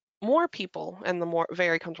more people in the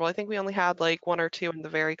very comfortable. I think we only had like one or two in the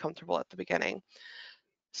very comfortable at the beginning.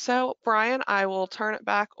 So Brian, I will turn it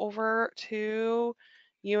back over to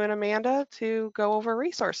you and Amanda to go over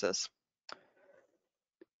resources.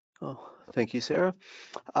 Oh, thank you, Sarah.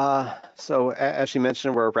 So as you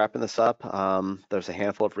mentioned, we're wrapping this up. There's a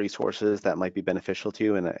handful of resources that might be beneficial to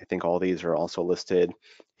you, and I think all these are also listed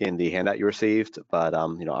in the handout you received. But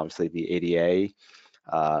obviously the ADA.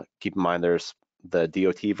 Keep in mind there's the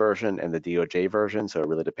DOT version and the DOJ version, so it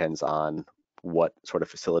really depends on what sort of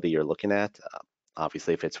facility you're looking at.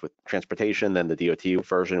 Obviously, if it's with transportation, then the DOT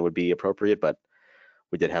version would be appropriate, but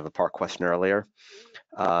we did have a park question earlier.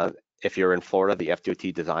 If you're in Florida, the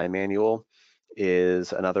FDOT design manual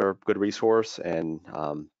is another good resource, and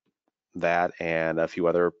that and a few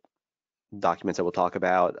other documents that we'll talk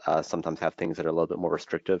about sometimes have things that are a little bit more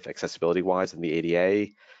restrictive accessibility-wise than the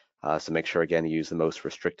ADA. So make sure, again, you use the most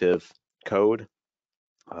restrictive code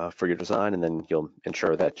for your design, and then you'll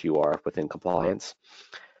ensure that you are within compliance.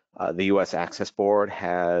 The U.S. Access Board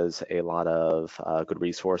has a lot of good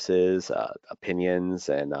resources, opinions,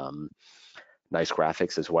 and nice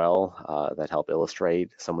graphics as well that help illustrate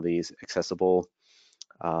some of these accessible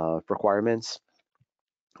requirements.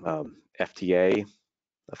 FTA,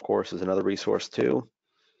 of course, is another resource too.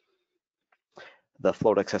 The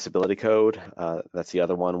Florida Accessibility Code, that's the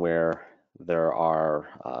other one where there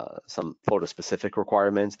are some Florida-specific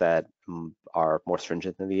requirements that are more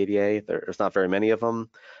stringent than the ADA. There's not very many of them,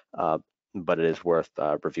 but it is worth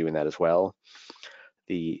reviewing that as well.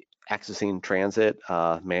 The Accessing Transit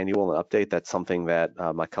manual and update, that's something that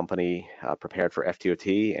my company prepared for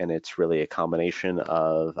FDOT, and it's really a combination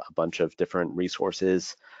of a bunch of different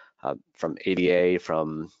resources from ADA,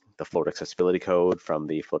 from the Florida Accessibility Code, from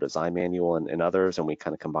the Florida Design Manual, and others, and we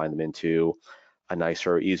kind of combine them into a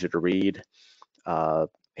nicer, easier to read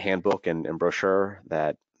handbook and brochure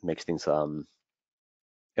that makes things, in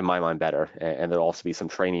my mind, better. And there'll also be some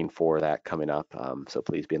training for that coming up, so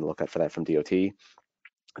please be on the lookout for that from DOT.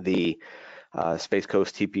 The Space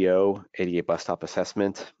Coast TPO 88 bus stop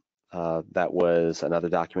assessment, that was another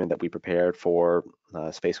document that we prepared for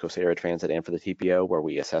Space Coast Area Transit and for the TPO, where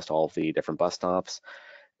we assessed all of the different bus stops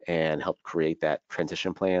and helped create that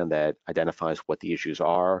transition plan that identifies what the issues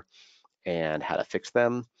are and how to fix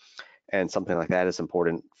them. And something like that is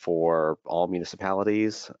important for all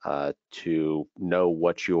municipalities to know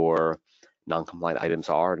what your non-compliant items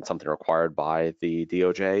are and something required by the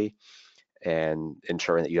DOJ, and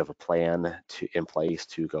ensuring that you have a plan in place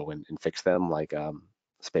to go and fix them, like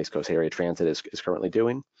Space Coast Area Transit is currently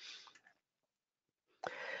doing.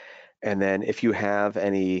 And then if you have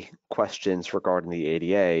any questions regarding the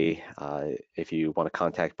ADA, if you want to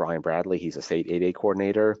contact Brian Bradley, he's a state ADA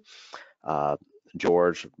coordinator.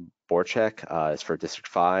 George Borchek is for District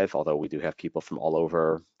 5, although we do have people from all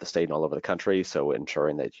over the state and all over the country, so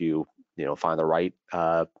ensuring that you find the right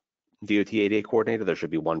DOT ADA coordinator. There should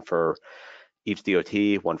be one for each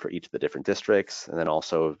DOT, one for each of the different districts, and then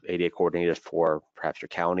also ADA coordinators for perhaps your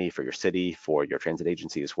county, for your city, for your transit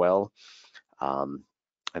agency as well.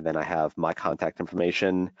 And then I have my contact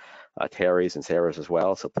information, Terry's and Sarah's as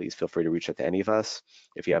well, so please feel free to reach out to any of us.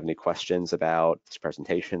 If you have any questions about this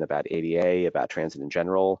presentation, about ADA, about transit in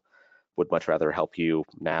general, would much rather help you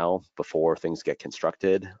now before things get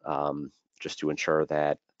constructed, just to ensure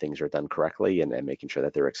that things are done correctly and making sure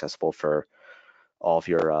that they're accessible for all of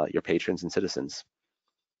your patrons and citizens.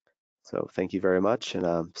 So thank you very much.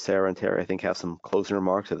 And Sarah and Terry, I think, have some closing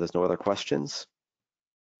remarks if there's no other questions.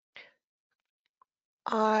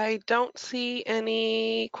 I don't see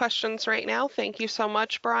any questions right now. Thank you so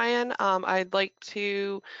much, Brian. I'd like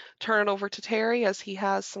to turn it over to Terry as he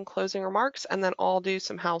has some closing remarks, and then I'll do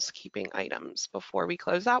some housekeeping items before we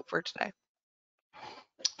close out for today.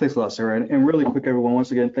 Thanks a lot, Sarah. And really quick, everyone,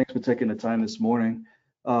 once again, thanks for taking the time this morning.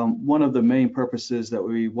 One of the main purposes that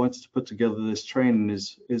we wanted to put together this training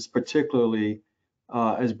is particularly,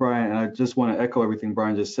 as Brian, and I just want to echo everything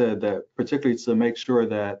Brian just said, that particularly to make sure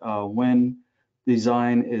that when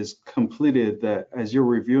design is completed, that as you're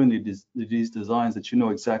reviewing these designs, that you know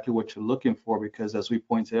exactly what you're looking for, because as we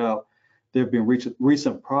pointed out, there have been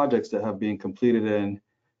recent projects that have been completed, and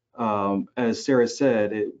as Sarah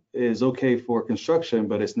said, it is okay for construction,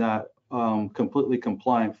 but it's not completely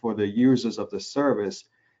compliant for the users of the service.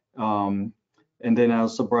 And then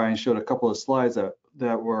also Brian showed a couple of slides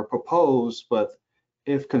that were proposed, but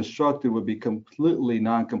if constructed would be completely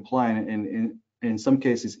non-compliant and in some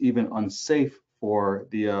cases even unsafe for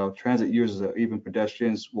the transit users or even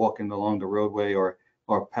pedestrians walking along the roadway or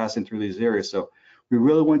passing through these areas. So we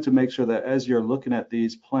really want to make sure that as you're looking at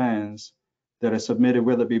these plans that are submitted,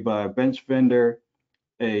 whether it be by a bench vendor,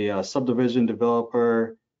 a subdivision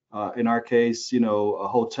developer, in our case, a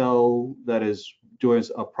hotel that is doing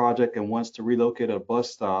a project and wants to relocate a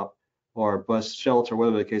bus stop or a bus shelter,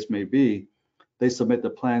 whatever the case may be, they submit the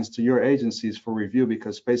plans to your agencies for review,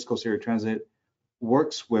 because Space Coast Area Transit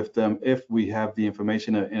works with them if we have the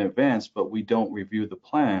information in advance, but we don't review the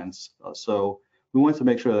plans. So we want to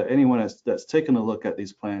make sure that anyone that's taken a look at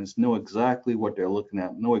these plans know exactly what they're looking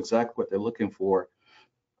at, know exactly what they're looking for,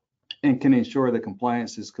 and can ensure the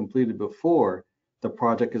compliance is completed before the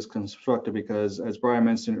project is constructed. Because as Brian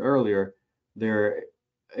mentioned earlier, there are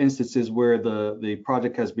instances where the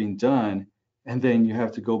project has been done and then you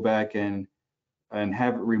have to go back and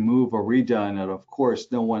have it removed or redone, and of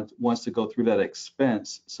course no one wants to go through that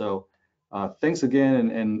expense. So thanks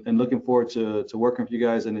again, and looking forward to working with you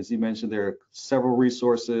guys. And as you mentioned, there are several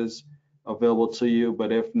resources available to you,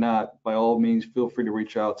 but if not, by all means feel free to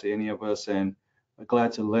reach out to any of us, and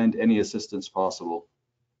glad to lend any assistance possible.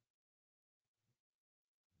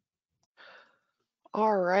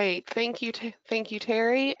 All right, thank you,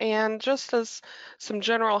 Terry. And just as some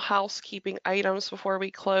general housekeeping items before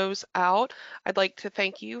we close out, I'd like to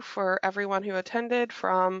thank you for everyone who attended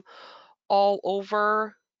from all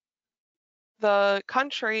over the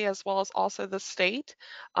country as well as also the state.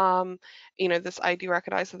 I do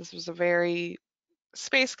recognize that this was a very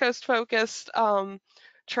Space Coast focused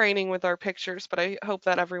training with our pictures, but I hope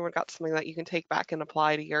that everyone got something that you can take back and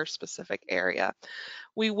apply to your specific area.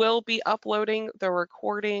 We will be uploading the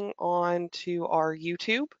recording onto our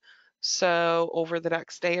YouTube, so over the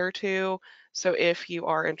next day or two. So if you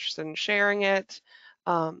are interested in sharing it,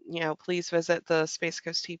 please visit the Space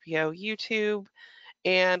Coast TPO YouTube,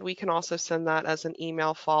 and we can also send that as an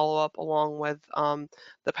email follow-up along with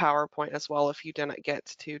the PowerPoint as well if you didn't get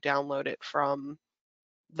to download it from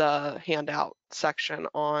the handout section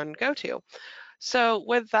on GoTo. So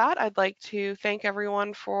with that, I'd like to thank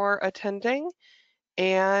everyone for attending,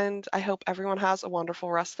 and I hope everyone has a wonderful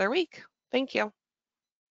rest of their week. Thank you.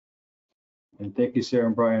 And thank you, Sarah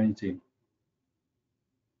and Brian and team.